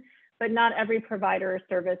coordination, but not every provider or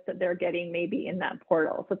service that they're getting may be in that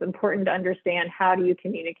portal. So it's important to understand, how do you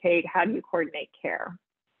communicate, how do you coordinate care?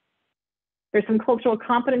 There's some cultural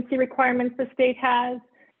competency requirements the state has,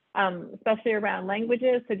 especially around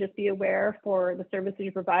languages. So just be aware for the services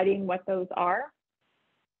you're providing what those are.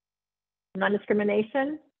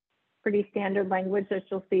 Non-discrimination, pretty standard language that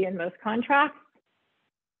you'll see in most contracts.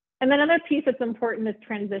 And then another piece that's important is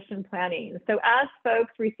transition planning. So as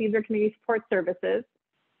folks receive their community support services,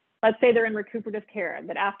 let's say they're in recuperative care,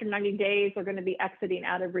 that after 90 days, they're going to be exiting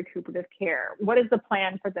out of recuperative care. What is the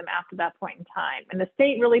plan for them after that point in time? And the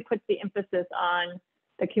state really puts the emphasis on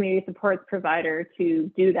the community supports provider to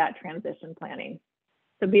do that transition planning.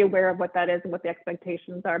 So be aware of what that is and what the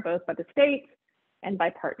expectations are, both by the state and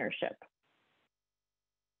by partnership.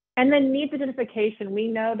 And then needs identification. We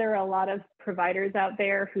know there are a lot of providers out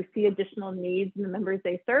there who see additional needs in the members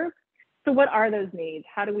they serve. So what are those needs?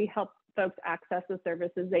 How do we help folks access the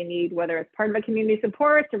services they need, whether it's part of a community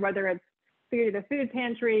supports or whether it's through the food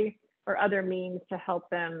pantry or other means to help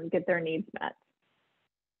them get their needs met?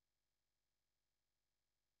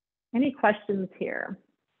 Any questions here?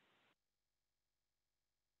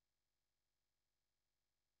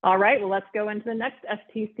 All right, well, let's go into the next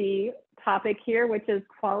FTC topic here, which is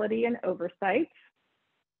quality and oversight.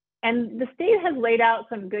 And the state has laid out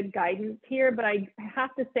some good guidance here, but I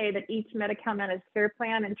have to say that each Medi-Cal managed care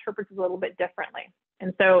plan interprets a little bit differently.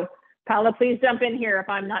 And so, Paula, please jump in here if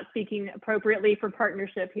I'm not speaking appropriately for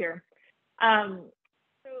partnership here. So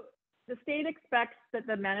the state expects that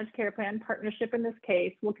the managed care plan partnership in this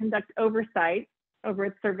case will conduct oversight over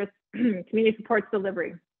its service community supports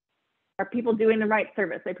delivery. Are people doing the right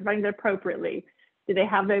service? Are they providing it appropriately? Do they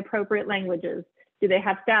have the appropriate languages? Do they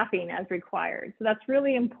have staffing as required? So that's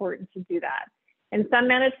really important to do that. And some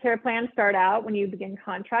managed care plans start out when you begin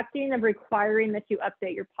contracting of requiring that you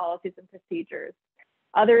update your policies and procedures.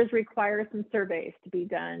 Others require some surveys to be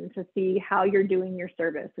done to see how you're doing your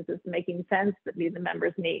service. Is this making sense that meet the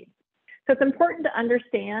members' needs? So it's important to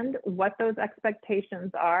understand what those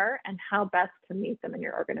expectations are and how best to meet them in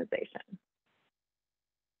your organization.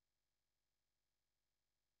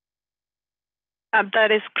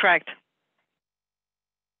 That is correct.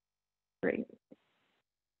 Great.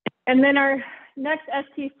 And then our next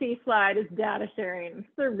STC slide is data sharing. This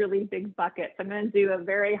is a really big bucket. So I'm going to do a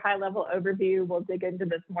very high level overview. We'll dig into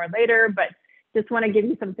this more later, but just want to give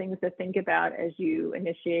you some things to think about as you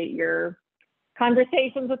initiate your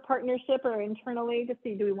conversations with partnership or internally to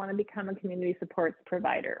see, do we want to become a community supports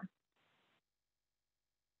provider?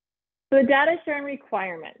 So the data sharing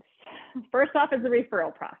requirements. First off is the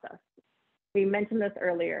referral process. We mentioned this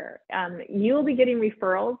earlier. You'll be getting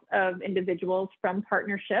referrals of individuals from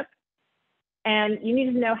partnership, and you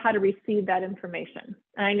need to know how to receive that information.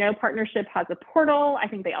 And I know partnership has a portal. I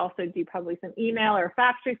think they also do probably some email or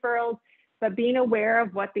fax referrals, but being aware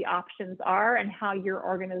of what the options are and how your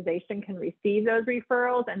organization can receive those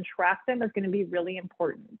referrals and track them is going to be really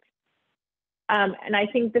important. And I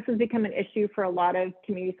think this has become an issue for a lot of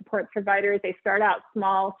community support providers. They start out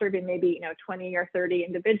small, serving maybe 20 or 30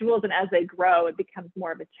 individuals, and as they grow, it becomes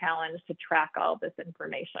more of a challenge to track all this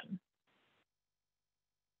information.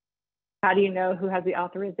 How do you know who has the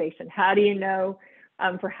authorization? How do you know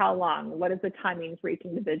for how long? What is the timing for each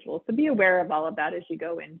individual? So be aware of all of that as you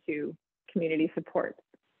go into community support.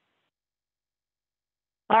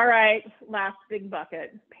 All right, last big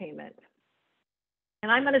bucket, payment.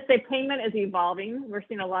 And I'm going to say payment is evolving. We're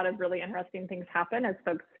seeing a lot of really interesting things happen as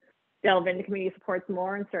folks delve into community supports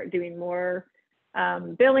more and start doing more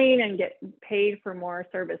billing and get paid for more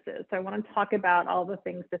services. So I want to talk about all the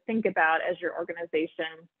things to think about as your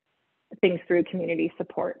organization thinks through community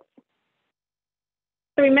supports.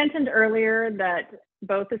 So we mentioned earlier that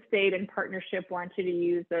both the state and partnership want you to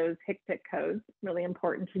use those HCPCS codes, really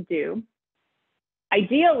important to do.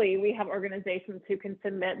 Ideally, we have organizations who can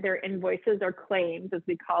submit their invoices or claims, as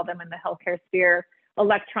we call them in the healthcare sphere,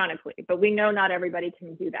 electronically, but we know not everybody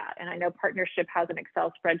can do that. And I know partnership has an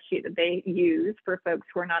Excel spreadsheet that they use for folks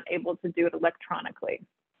who are not able to do it electronically.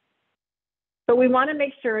 But we want to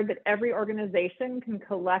make sure that every organization can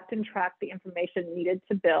collect and track the information needed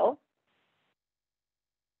to bill.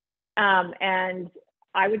 And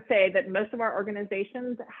I would say that most of our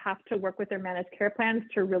organizations have to work with their managed care plans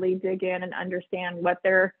to really dig in and understand what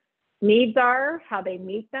their needs are, how they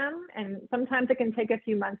meet them, and sometimes it can take a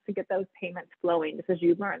few months to get those payments flowing just as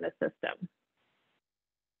you learn the system.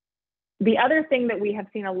 The other thing that we have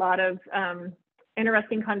seen a lot of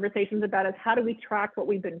interesting conversations about is how do we track what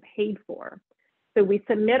we've been paid for? So we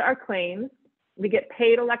submit our claims, we get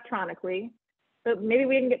paid electronically, but maybe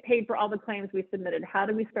we didn't get paid for all the claims we submitted. How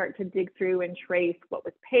do we start to dig through and trace what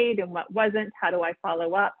was paid and what wasn't? How do I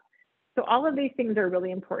follow up? So all of these things are really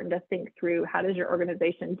important to think through. How does your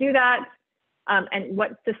organization do that? And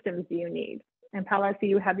what systems do you need? And Paula, I see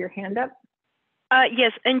you have your hand up.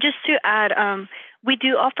 Yes, and just to add, we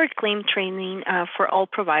do offer claim training for all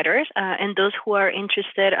providers, and those who are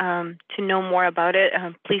interested to know more about it,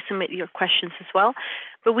 please submit your questions as well.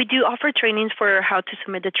 But we do offer trainings for how to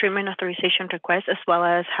submit the treatment authorization request as well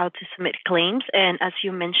as how to submit claims. And as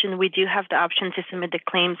you mentioned, we do have the option to submit the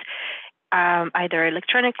claims either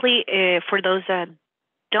electronically. For those that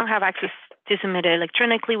don't have access to submit it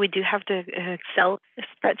electronically, we do have the Excel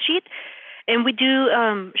spreadsheet. And we do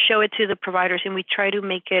show it to the providers, and we try to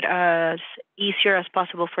make it as easier as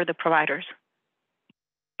possible for the providers.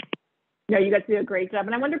 No, you guys do a great job.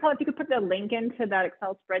 And I wonder, Paul, if you could put the link into that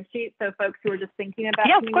Excel spreadsheet so folks who are just thinking about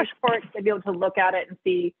community supports, they'd be able to look at it and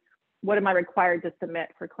see what am I required to submit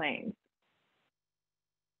for claims.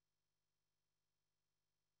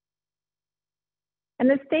 And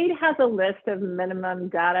the state has a list of minimum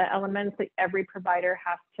data elements that every provider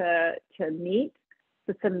has to meet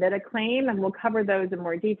to submit a claim, and we'll cover those in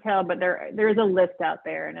more detail, but there is a list out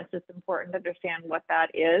there, and it's just important to understand what that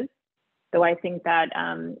is. So I think that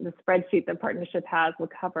the spreadsheet the partnership has will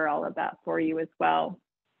cover all of that for you as well.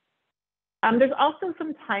 There's also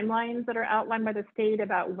some timelines that are outlined by the state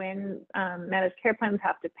about when managed care plans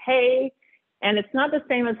have to pay, and it's not the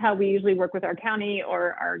same as how we usually work with our county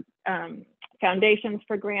or our foundations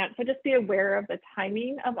for grants. So just be aware of the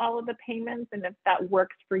timing of all of the payments and if that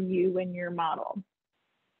works for you in your model.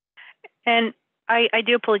 And I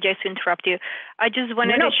do apologize to interrupt you. I just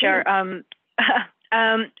wanted to share,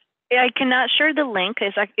 I cannot share the link.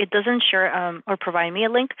 It doesn't share or provide me a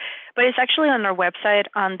link, but it's actually on our website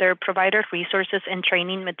under provider resources and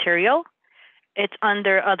training material. It's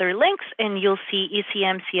under other links, and you'll see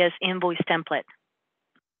ECMCS invoice template.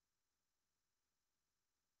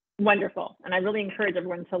 Wonderful. And I really encourage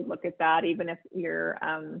everyone to look at that, even if you're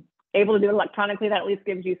able to do it electronically. That at least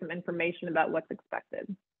gives you some information about what's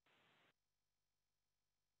expected.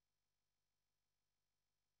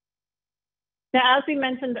 Now, as we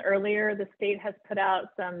mentioned earlier, the state has put out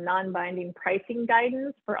some non-binding pricing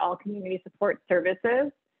guidance for all community support services.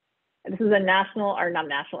 This is a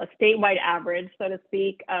a statewide average, so to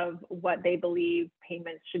speak, of what they believe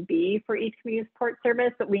payments should be for each community support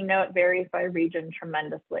service, but we know it varies by region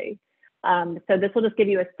tremendously. So this will just give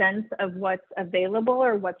you a sense of what's available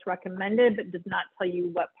or what's recommended, but does not tell you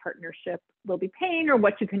what partnership will be paying or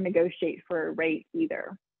what you can negotiate for a rate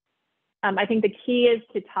either. I think the key is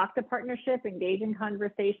to talk to partnership, engage in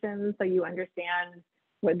conversations so you understand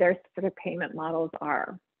what their specific payment models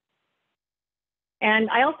are.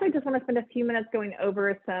 And I also just want to spend a few minutes going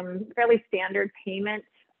over some fairly standard payment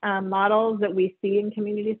models that we see in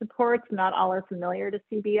community supports. Not all are familiar to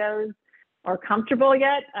CBOs or comfortable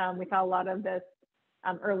yet. We saw a lot of this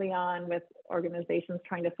early on with organizations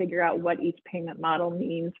trying to figure out what each payment model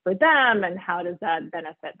means for them and how does that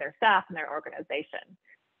benefit their staff and their organization.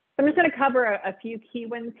 So I'm just going to cover a few key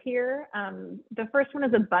ones here. The first one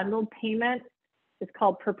is a bundled payment. It's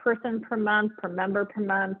called per person per month, per member per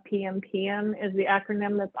month, PMPM is the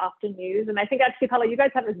acronym that's often used. And I think actually, Paula, you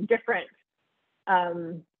guys have a different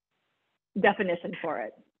definition for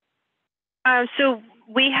it. So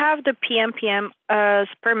we have the PMPM as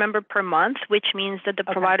per member per month, which means that the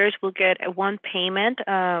providers will get one payment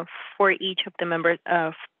for each of the members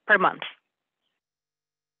per month.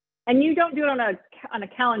 And you don't do it on a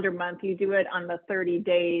calendar month, you do it on the 30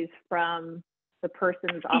 days from the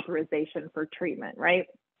person's authorization for treatment, right?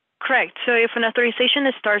 Correct. So if an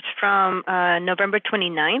authorization starts from November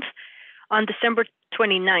 29th, on December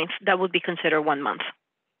 29th, that would be considered 1 month.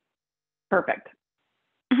 Perfect.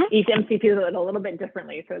 Each MCP is a little bit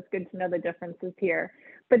differently, so it's good to know the differences here.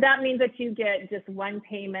 But that means that you get just one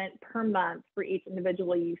payment per month for each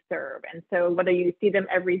individual you serve. And so whether you see them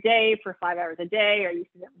every day for 5 hours a day, or you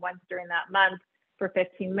see them once during that month for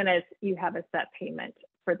 15 minutes, you have a set payment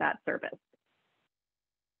for that service.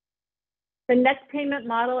 The next payment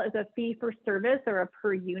model is a fee for service or a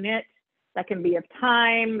per unit. That can be of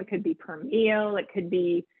time, it could be per meal, it could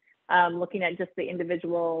be looking at just the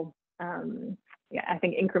individual, I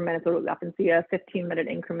think increment is what we often see, a 15-minute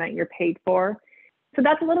increment you're paid for. So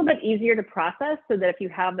that's a little bit easier to process so that if you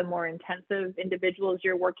have the more intensive individuals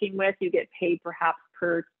you're working with, you get paid perhaps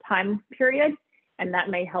per time period, and that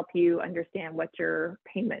may help you understand what your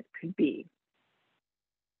payment could be.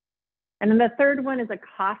 And then the third one is a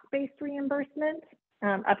cost-based reimbursement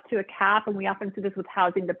up to a cap, and we often see this with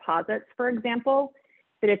housing deposits, for example,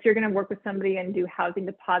 that if you're going to work with somebody and do housing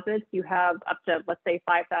deposits, you have up to, let's say,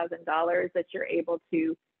 $5,000 that you're able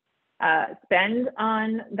to spend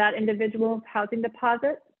on that individual's housing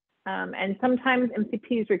deposit. And sometimes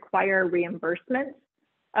MCPs require reimbursement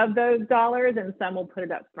of those dollars, and some will put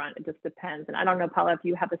it up front. It just depends. And I don't know, Paula, if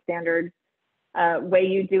you have a standard way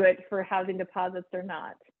you do it for housing deposits or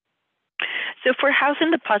not. So for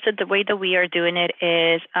housing deposit, the way that we are doing it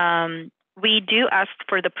is we do ask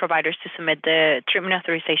for the providers to submit the treatment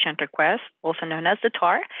authorization request, also known as the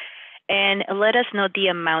TAR, and let us know the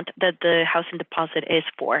amount that the housing deposit is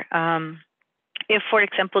for. If, for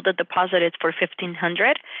example, the deposit is for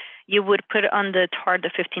 $1,500, you would put on the TAR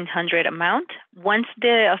the $1,500 amount. Once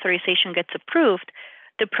the authorization gets approved,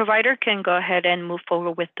 the provider can go ahead and move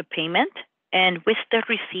forward with the payment. and with the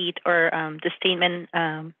receipt or the statement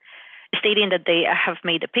stating that they have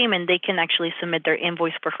made the payment, they can actually submit their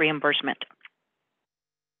invoice for reimbursement.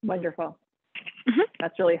 Wonderful.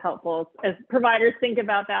 That's really helpful as providers think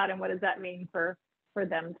about that and what does that mean for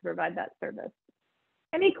them to provide that service.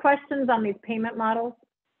 Any questions on these payment models?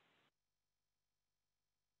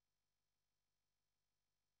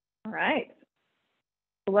 All right,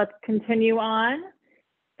 so let's continue on.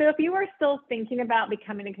 So if you are still thinking about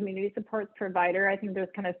becoming a community supports provider, I think there's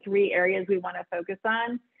kind of 3 areas we want to focus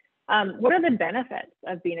on. What are the benefits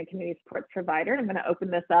of being a community supports provider? I'm going to open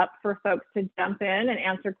this up for folks to jump in and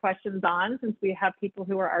answer questions on, since we have people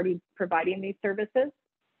who are already providing these services.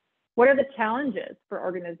 What are the challenges for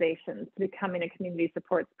organizations to becoming a community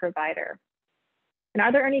supports provider? And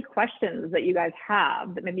are there any questions that you guys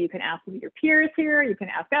have that maybe you can ask your peers here, you can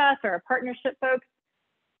ask us or our partnership folks?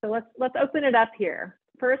 So let's open it up here.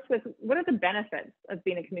 First, with what are the benefits of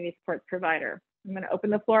being a community supports provider? I'm going to open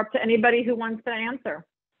the floor up to anybody who wants to answer.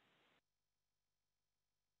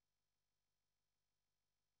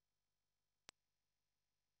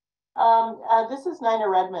 This is Nina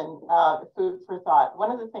Redmond, Food for Thought. One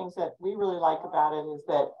of the things that we really like about it is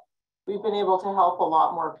that we've been able to help a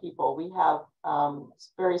lot more people. We have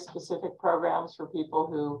very specific programs for people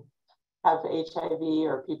who have HIV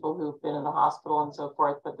or people who've been in the hospital and so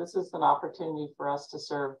forth, but this is an opportunity for us to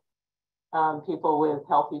serve people with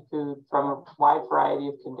healthy food from a wide variety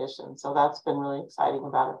of conditions. So that's been really exciting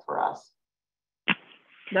about it for us.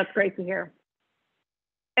 That's great to hear.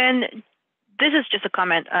 And this is just a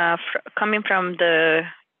comment coming from the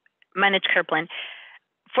managed care plan.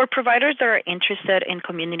 For providers that are interested in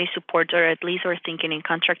community support, or at least are thinking in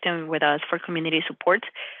contracting with us for community support,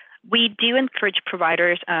 we do encourage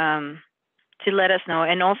providers to let us know.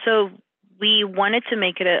 And also, we wanted to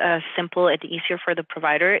make it simple and easier for the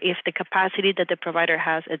provider. If the capacity that the provider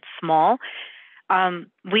has is small,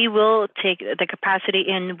 we will take the capacity,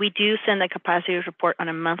 and we do send a capacity report on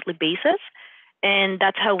a monthly basis. And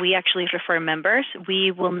that's how we actually refer members. We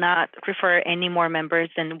will not refer any more members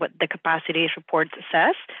than what the capacity report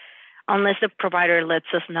says, unless the provider lets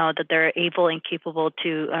us know that they're able and capable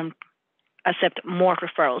to accept more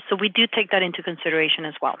referrals. So we do take that into consideration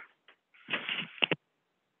as well.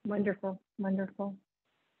 Wonderful, wonderful.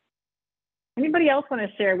 Anybody else want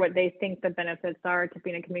to share what they think the benefits are to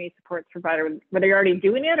being a community supports provider, whether you're already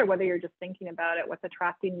doing it or whether you're just thinking about it, what's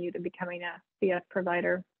attracting you to becoming a CS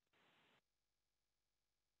provider?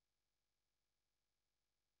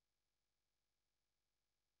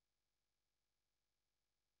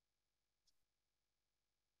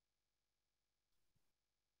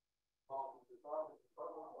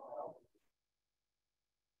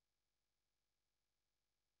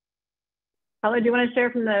 Paula, do you want to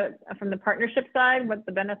share from the partnership side what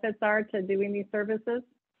the benefits are to doing these services?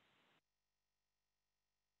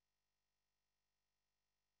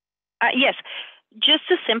 Yes. Just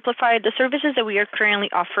to simplify, the services that we are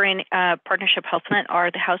currently offering Partnership Health Plan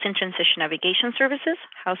are the Housing Transition Navigation Services,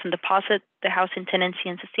 Housing Deposit, the Housing Tenancy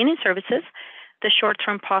and Sustaining Services, the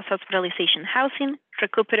Short-Term Post-Hospitalization Housing,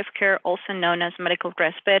 Recuperative Care, also known as Medical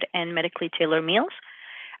Respite and Medically Tailored Meals.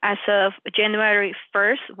 As of January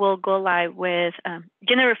 1st, we'll go live with,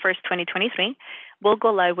 January 1st, 2023, we'll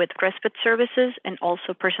go live with respite services and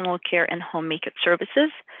also personal care and homemaker services.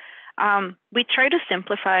 We try to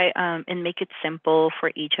simplify and make it simple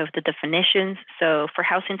for each of the definitions. So for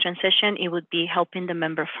housing transition, it would be helping the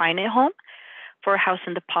member find a home. For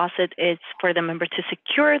housing deposit, it's for the member to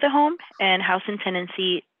secure the home, and housing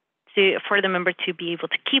tenancy for the member to be able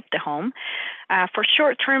to keep the home. For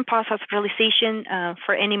short-term post-hospitalization,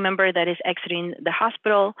 for any member that is exiting the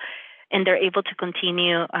hospital and they're able to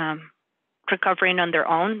continue recovering on their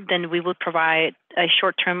own, then we will provide a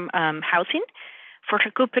short-term housing. For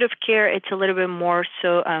recuperative care, it's a little bit more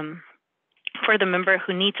so for the member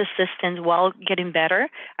who needs assistance while getting better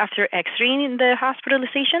after exiting the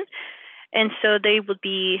hospitalization. And so they would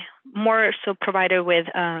be more so provided with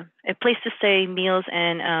a place to stay, meals,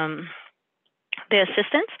 and the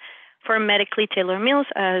assistance. For medically tailored meals,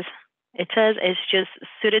 as it says, is just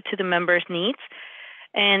suited to the member's needs.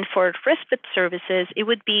 And for respite services, it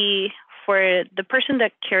would be for the person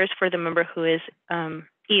that cares for the member who is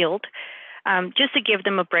ill, just to give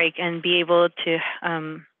them a break and be able to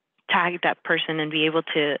tag that person and be able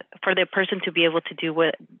to, for the person to be able to do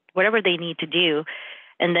whatever they need to do.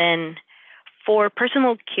 And then for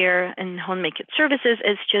personal care and homemaker services,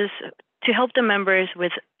 it's just to help the members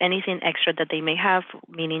with anything extra that they may have,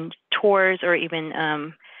 meaning chores or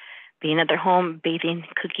even being at their home, bathing,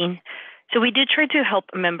 cooking. So we do try to help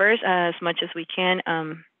members as much as we can.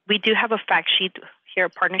 We do have a fact sheet here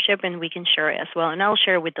at Partnership, and we can share it as well. And I'll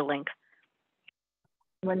share it with the link.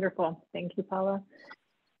 Wonderful. Thank you, Paula.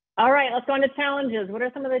 All right, let's go on to challenges. What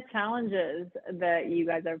are some of the challenges that you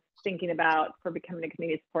guys are thinking about for becoming a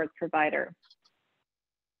community supports provider?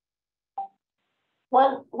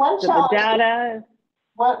 One So challenge. the data.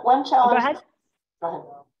 One challenge. Go ahead. Go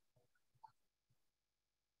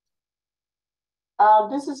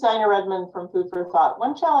ahead. This is Dinah Redmond from Food for Thought.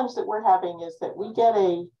 One challenge that we're having is that we get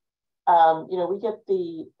we get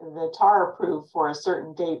the TAR approved for a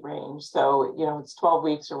certain date range. So, it's 12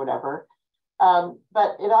 weeks or whatever.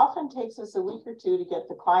 But it often takes us a week or two to get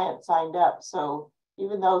the client signed up. So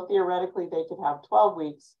even though theoretically they could have 12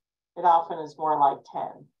 weeks, it often is more like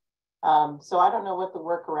 10. So I don't know what the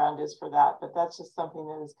workaround is for that, but that's just something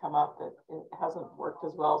that has come up that it hasn't worked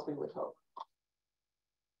as well as we would hope.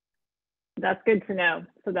 That's good to know.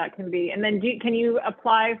 So that can be, and then can you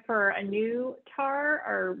apply for a new TAR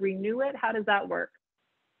or renew it? How does that work?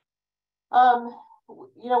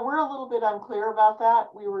 We're a little bit unclear about that.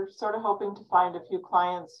 We were sort of hoping to find a few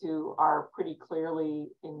clients who are pretty clearly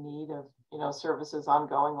in need of, services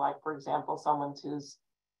ongoing, like, for example, someone whose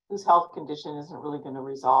health condition isn't really going to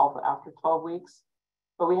resolve after 12 weeks.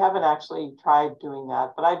 But we haven't actually tried doing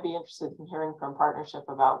that. But I'd be interested in hearing from partnership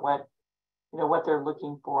about what they're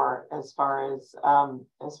looking for as far as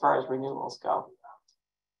renewals go.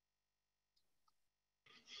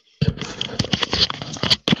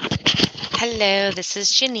 Hello, this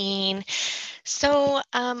is Janine. So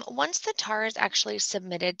once the TAR is actually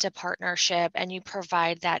submitted to partnership and you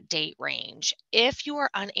provide that date range, if you are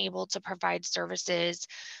unable to provide services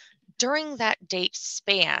during that date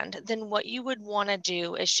span, then what you would want to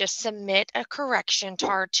do is just submit a correction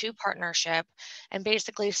TAR to partnership and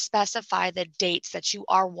basically specify the dates that you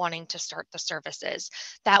are wanting to start the services.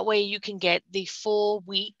 That way you can get the full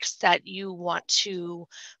weeks that you want to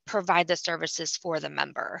provide the services for the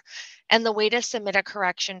member. And the way to submit a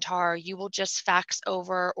correction TAR, you will just fax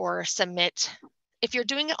over or submit. If you're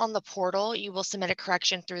doing it on the portal, you will submit a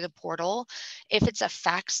correction through the portal. If it's a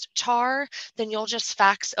faxed TAR, then you'll just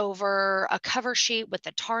fax over a cover sheet with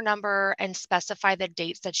the TAR number and specify the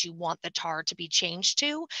dates that you want the TAR to be changed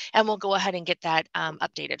to, and we'll go ahead and get that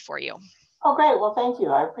updated for you. Oh, great. Well, thank you.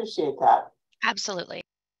 I appreciate that. Absolutely.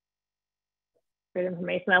 Great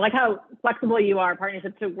information. I like how flexible you are,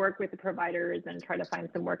 partnership, to work with the providers and try to find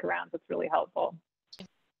some workarounds. That's really helpful.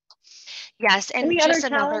 Yes, and Any just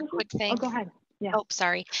other another challenges? quick thing. Oh, go ahead. Yeah. Oh,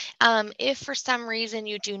 sorry. If for some reason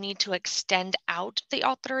you do need to extend out the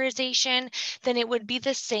authorization, then it would be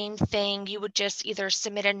the same thing. You would just either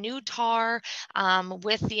submit a new TAR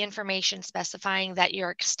with the information specifying that you're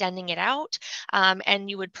extending it out, and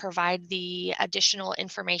you would provide the additional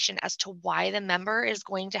information as to why the member is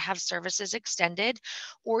going to have services extended,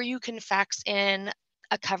 or you can fax in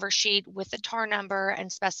a cover sheet with the TAR number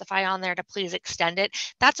and specify on there to please extend it.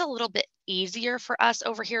 That's a little bit easier for us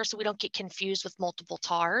over here so we don't get confused with multiple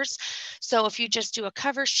TARs. So if you just do a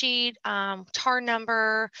cover sheet, TAR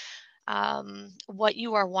number, what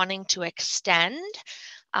you are wanting to extend,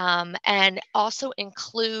 and also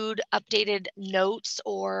include updated notes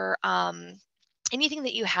or anything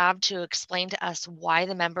that you have to explain to us why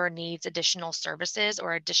the member needs additional services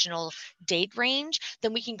or additional date range,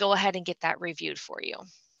 then we can go ahead and get that reviewed for you.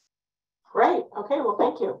 Great. Okay. Well,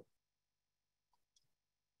 thank you.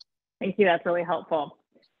 Thank you. That's really helpful.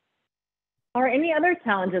 Are any other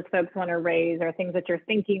challenges folks want to raise, or things that you're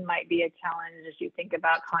thinking might be a challenge as you think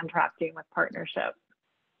about contracting with partnerships?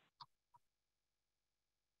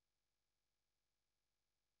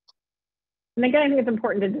 And again, I think it's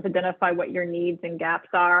important to just identify what your needs and gaps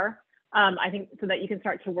are. I think so that you can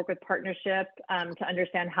start to work with partnership to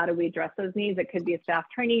understand how do we address those needs. It could be a staff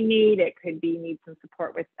training need. It could be need some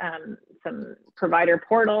support with some provider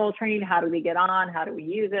portal training. How do we get on? How do we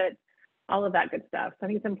use it? All of that good stuff. So I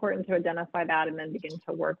think it's important to identify that and then begin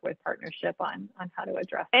to work with partnership on how to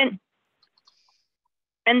address it.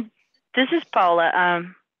 And this is Paula.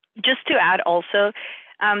 Just to add also,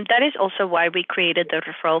 that is also why we created the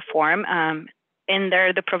referral form. In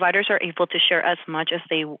there, the providers are able to share as much as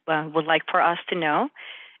they would like for us to know.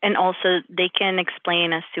 And also they can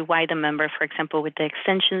explain as to why the member, for example, with the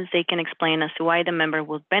extensions, they can explain as to why the member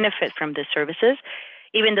will benefit from the services.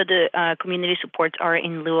 Even though the community supports are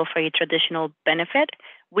in lieu of a traditional benefit,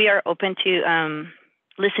 we are open to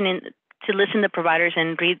listen to providers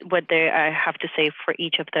and read what they have to say for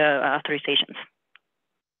each of the authorizations.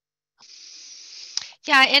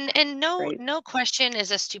 Yeah, and no question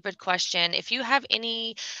is a stupid question. If you have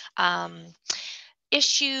any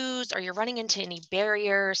issues or you're running into any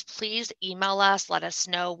barriers, please email us. Let us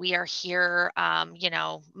know. We are here,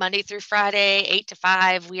 Monday through Friday, 8 to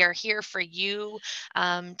 5. We are here for you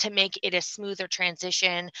to make it a smoother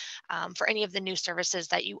transition for any of the new services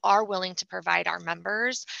that you are willing to provide our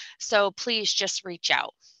members. So please just reach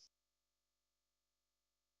out.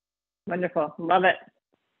 Wonderful. Love it.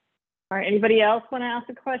 All right. Anybody else want to ask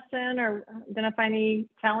a question or identify any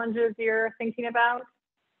challenges you're thinking about?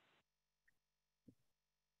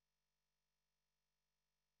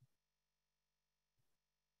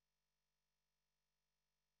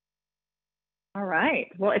 All right.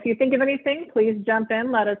 Well, if you think of anything, please jump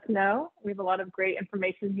in, let us know. We have a lot of great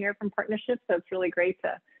information here from partnerships, so it's really great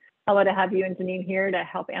to have you and Janine here to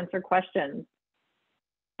help answer questions.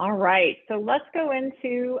 All right, so let's go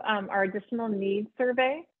into our additional needs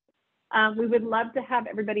survey. We would love to have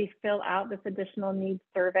everybody fill out this additional needs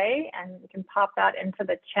survey, and we can pop that into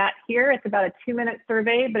the chat here. It's about a 2-minute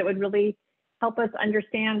survey, but it would really help us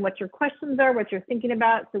understand what your questions are, what you're thinking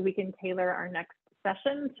about, so we can tailor our next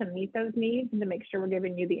session to meet those needs and to make sure we're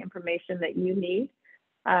giving you the information that you need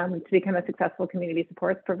to become a successful community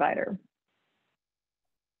supports provider.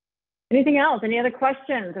 Anything else? Any other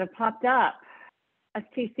questions that have popped up?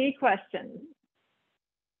 STC questions?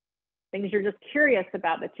 Things you're just curious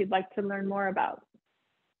about that you'd like to learn more about?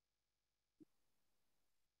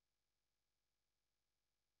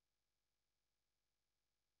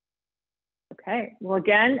 Okay, well,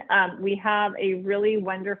 again, we have a really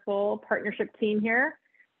wonderful partnership team here.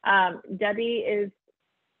 Debbie is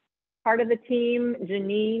part of the team.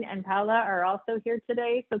 Janine and Paula are also here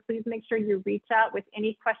today. So please make sure you reach out with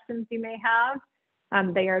any questions you may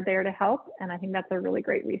have. They are there to help. And I think that's a really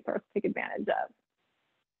great resource to take advantage of.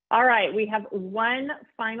 All right, we have one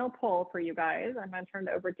final poll for you guys. I'm going to turn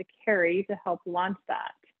it over to Carrie to help launch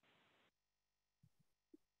that.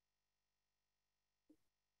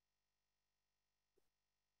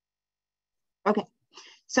 Okay,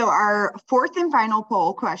 so our fourth and final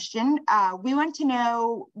poll question, we want to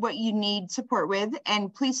know what you need support with,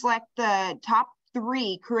 and please select the top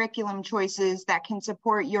 3 curriculum choices that can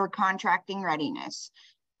support your contracting readiness.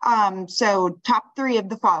 So top 3 of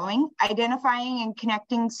the following: identifying and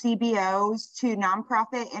connecting CBOs to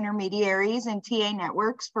nonprofit intermediaries and TA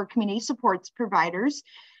networks for community supports providers,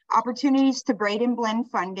 opportunities to braid and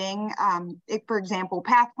blend funding, for example,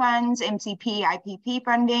 PATH funds, MCP, IPP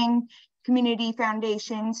funding, community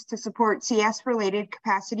foundations to support CS-related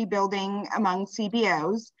capacity building among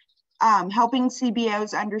CBOs, helping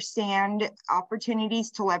CBOs understand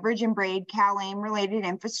opportunities to leverage and braid CalAIM-related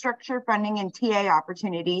infrastructure funding and TA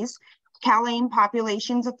opportunities, CalAIM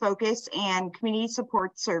populations of focus and community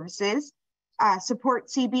support services, support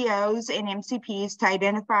CBOs and MCPs to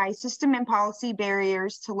identify system and policy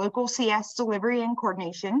barriers to local CS delivery and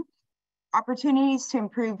coordination, opportunities to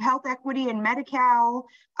improve health equity and Medi-Cal,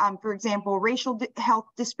 for example, racial health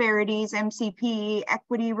disparities, MCP,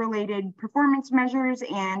 equity-related performance measures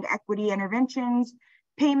and equity interventions,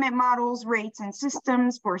 payment models, rates and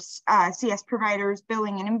systems for CS providers,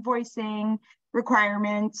 billing and invoicing,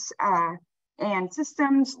 requirements and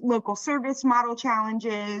systems, local service model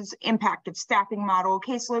challenges, impact of staffing model,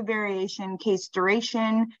 caseload variation, case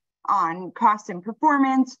duration on cost and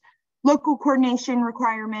performance, local coordination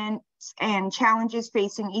requirements and challenges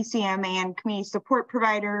facing ECM and community support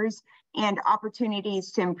providers, and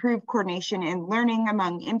opportunities to improve coordination and learning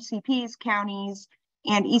among MCPs, counties,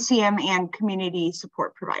 and ECM and community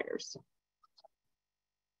support providers.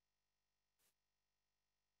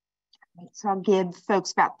 So I'll give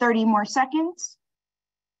folks about 30 more seconds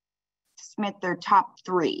to submit their top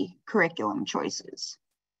 3 curriculum choices.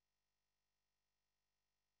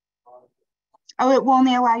 Oh, it will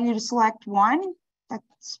only allow you to select one?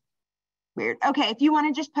 That's weird. Okay, if you want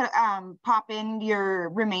to just put pop in your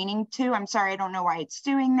remaining 2, I'm sorry, I don't know why it's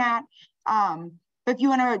doing that. But if you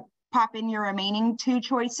want to pop in your remaining 2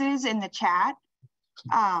 choices in the chat,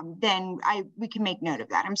 then we can make note of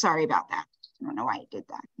that. I'm sorry about that. I don't know why it did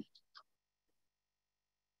that.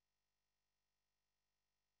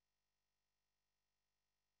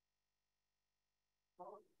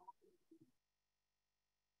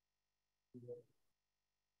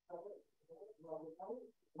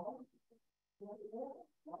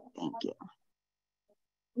 Thank you.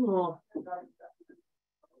 All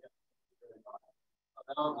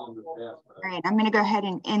right, I'm going to go ahead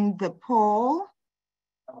and end the poll.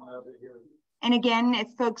 And again, if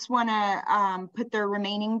folks want to put their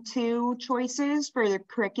remaining 2 choices for the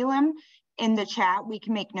curriculum in the chat, we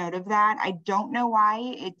can make note of that. I don't know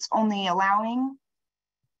why it's only allowing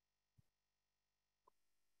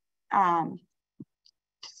to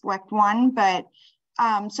select one, but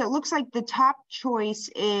So it looks like the top choice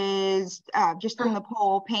is just from the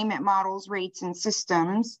poll, payment models, rates, and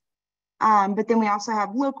systems. But then we also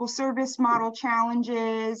have local service model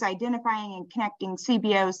challenges, identifying and connecting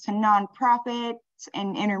CBOs to nonprofits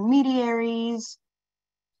and intermediaries,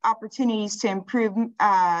 opportunities to improve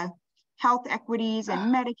health equities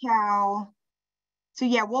and Medi-Cal. So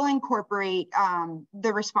yeah, we'll incorporate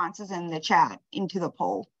the responses in the chat into the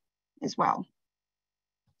poll as well.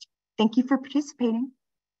 Thank you for participating.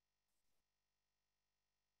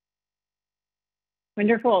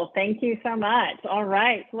 Wonderful. Thank you so much. All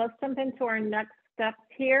right, so let's jump into our next steps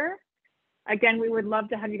here. Again, we would love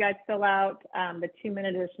to have you guys fill out the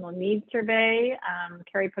 2-minute additional needs survey.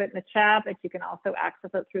 Carrie put it in the chat, but you can also access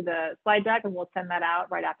it through the slide deck, and we'll send that out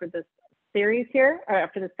right after this series here, or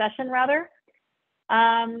after the session rather.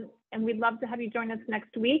 And we'd love to have you join us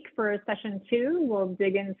next week for session 2. We'll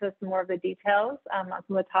dig into some more of the details on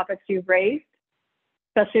some of the topics you've raised,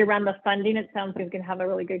 especially around the funding. It sounds like we can have a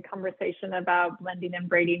really good conversation about blending and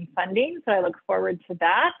braiding funding. So I look forward to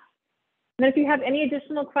that. And if you have any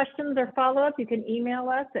additional questions or follow-up, you can email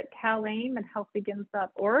us at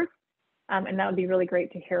CalAIM@healthbegins.org. And that would be really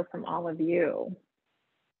great to hear from all of you.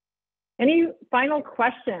 Any final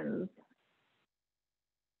questions?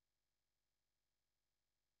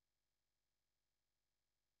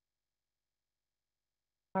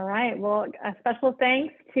 All right, well, a special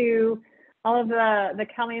thanks to all of the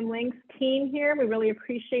CalAIM Links team here. We really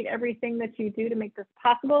appreciate everything that you do to make this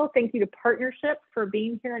possible. Thank you to Partnership for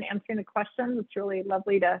being here and answering the questions. It's really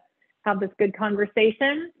lovely to have this good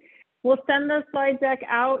conversation. We'll send the slide deck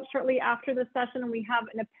out shortly after the session, and we have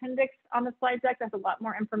an appendix on the slide deck that has a lot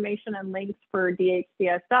more information and links for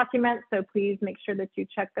DHCS documents, so please make sure that you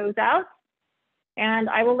check those out. And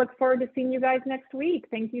I will look forward to seeing you guys next week.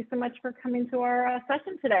 Thank you so much for coming to our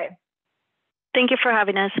session today. Thank you for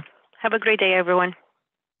having us. Have a great day, everyone.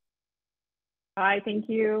 Bye, thank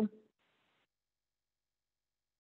you.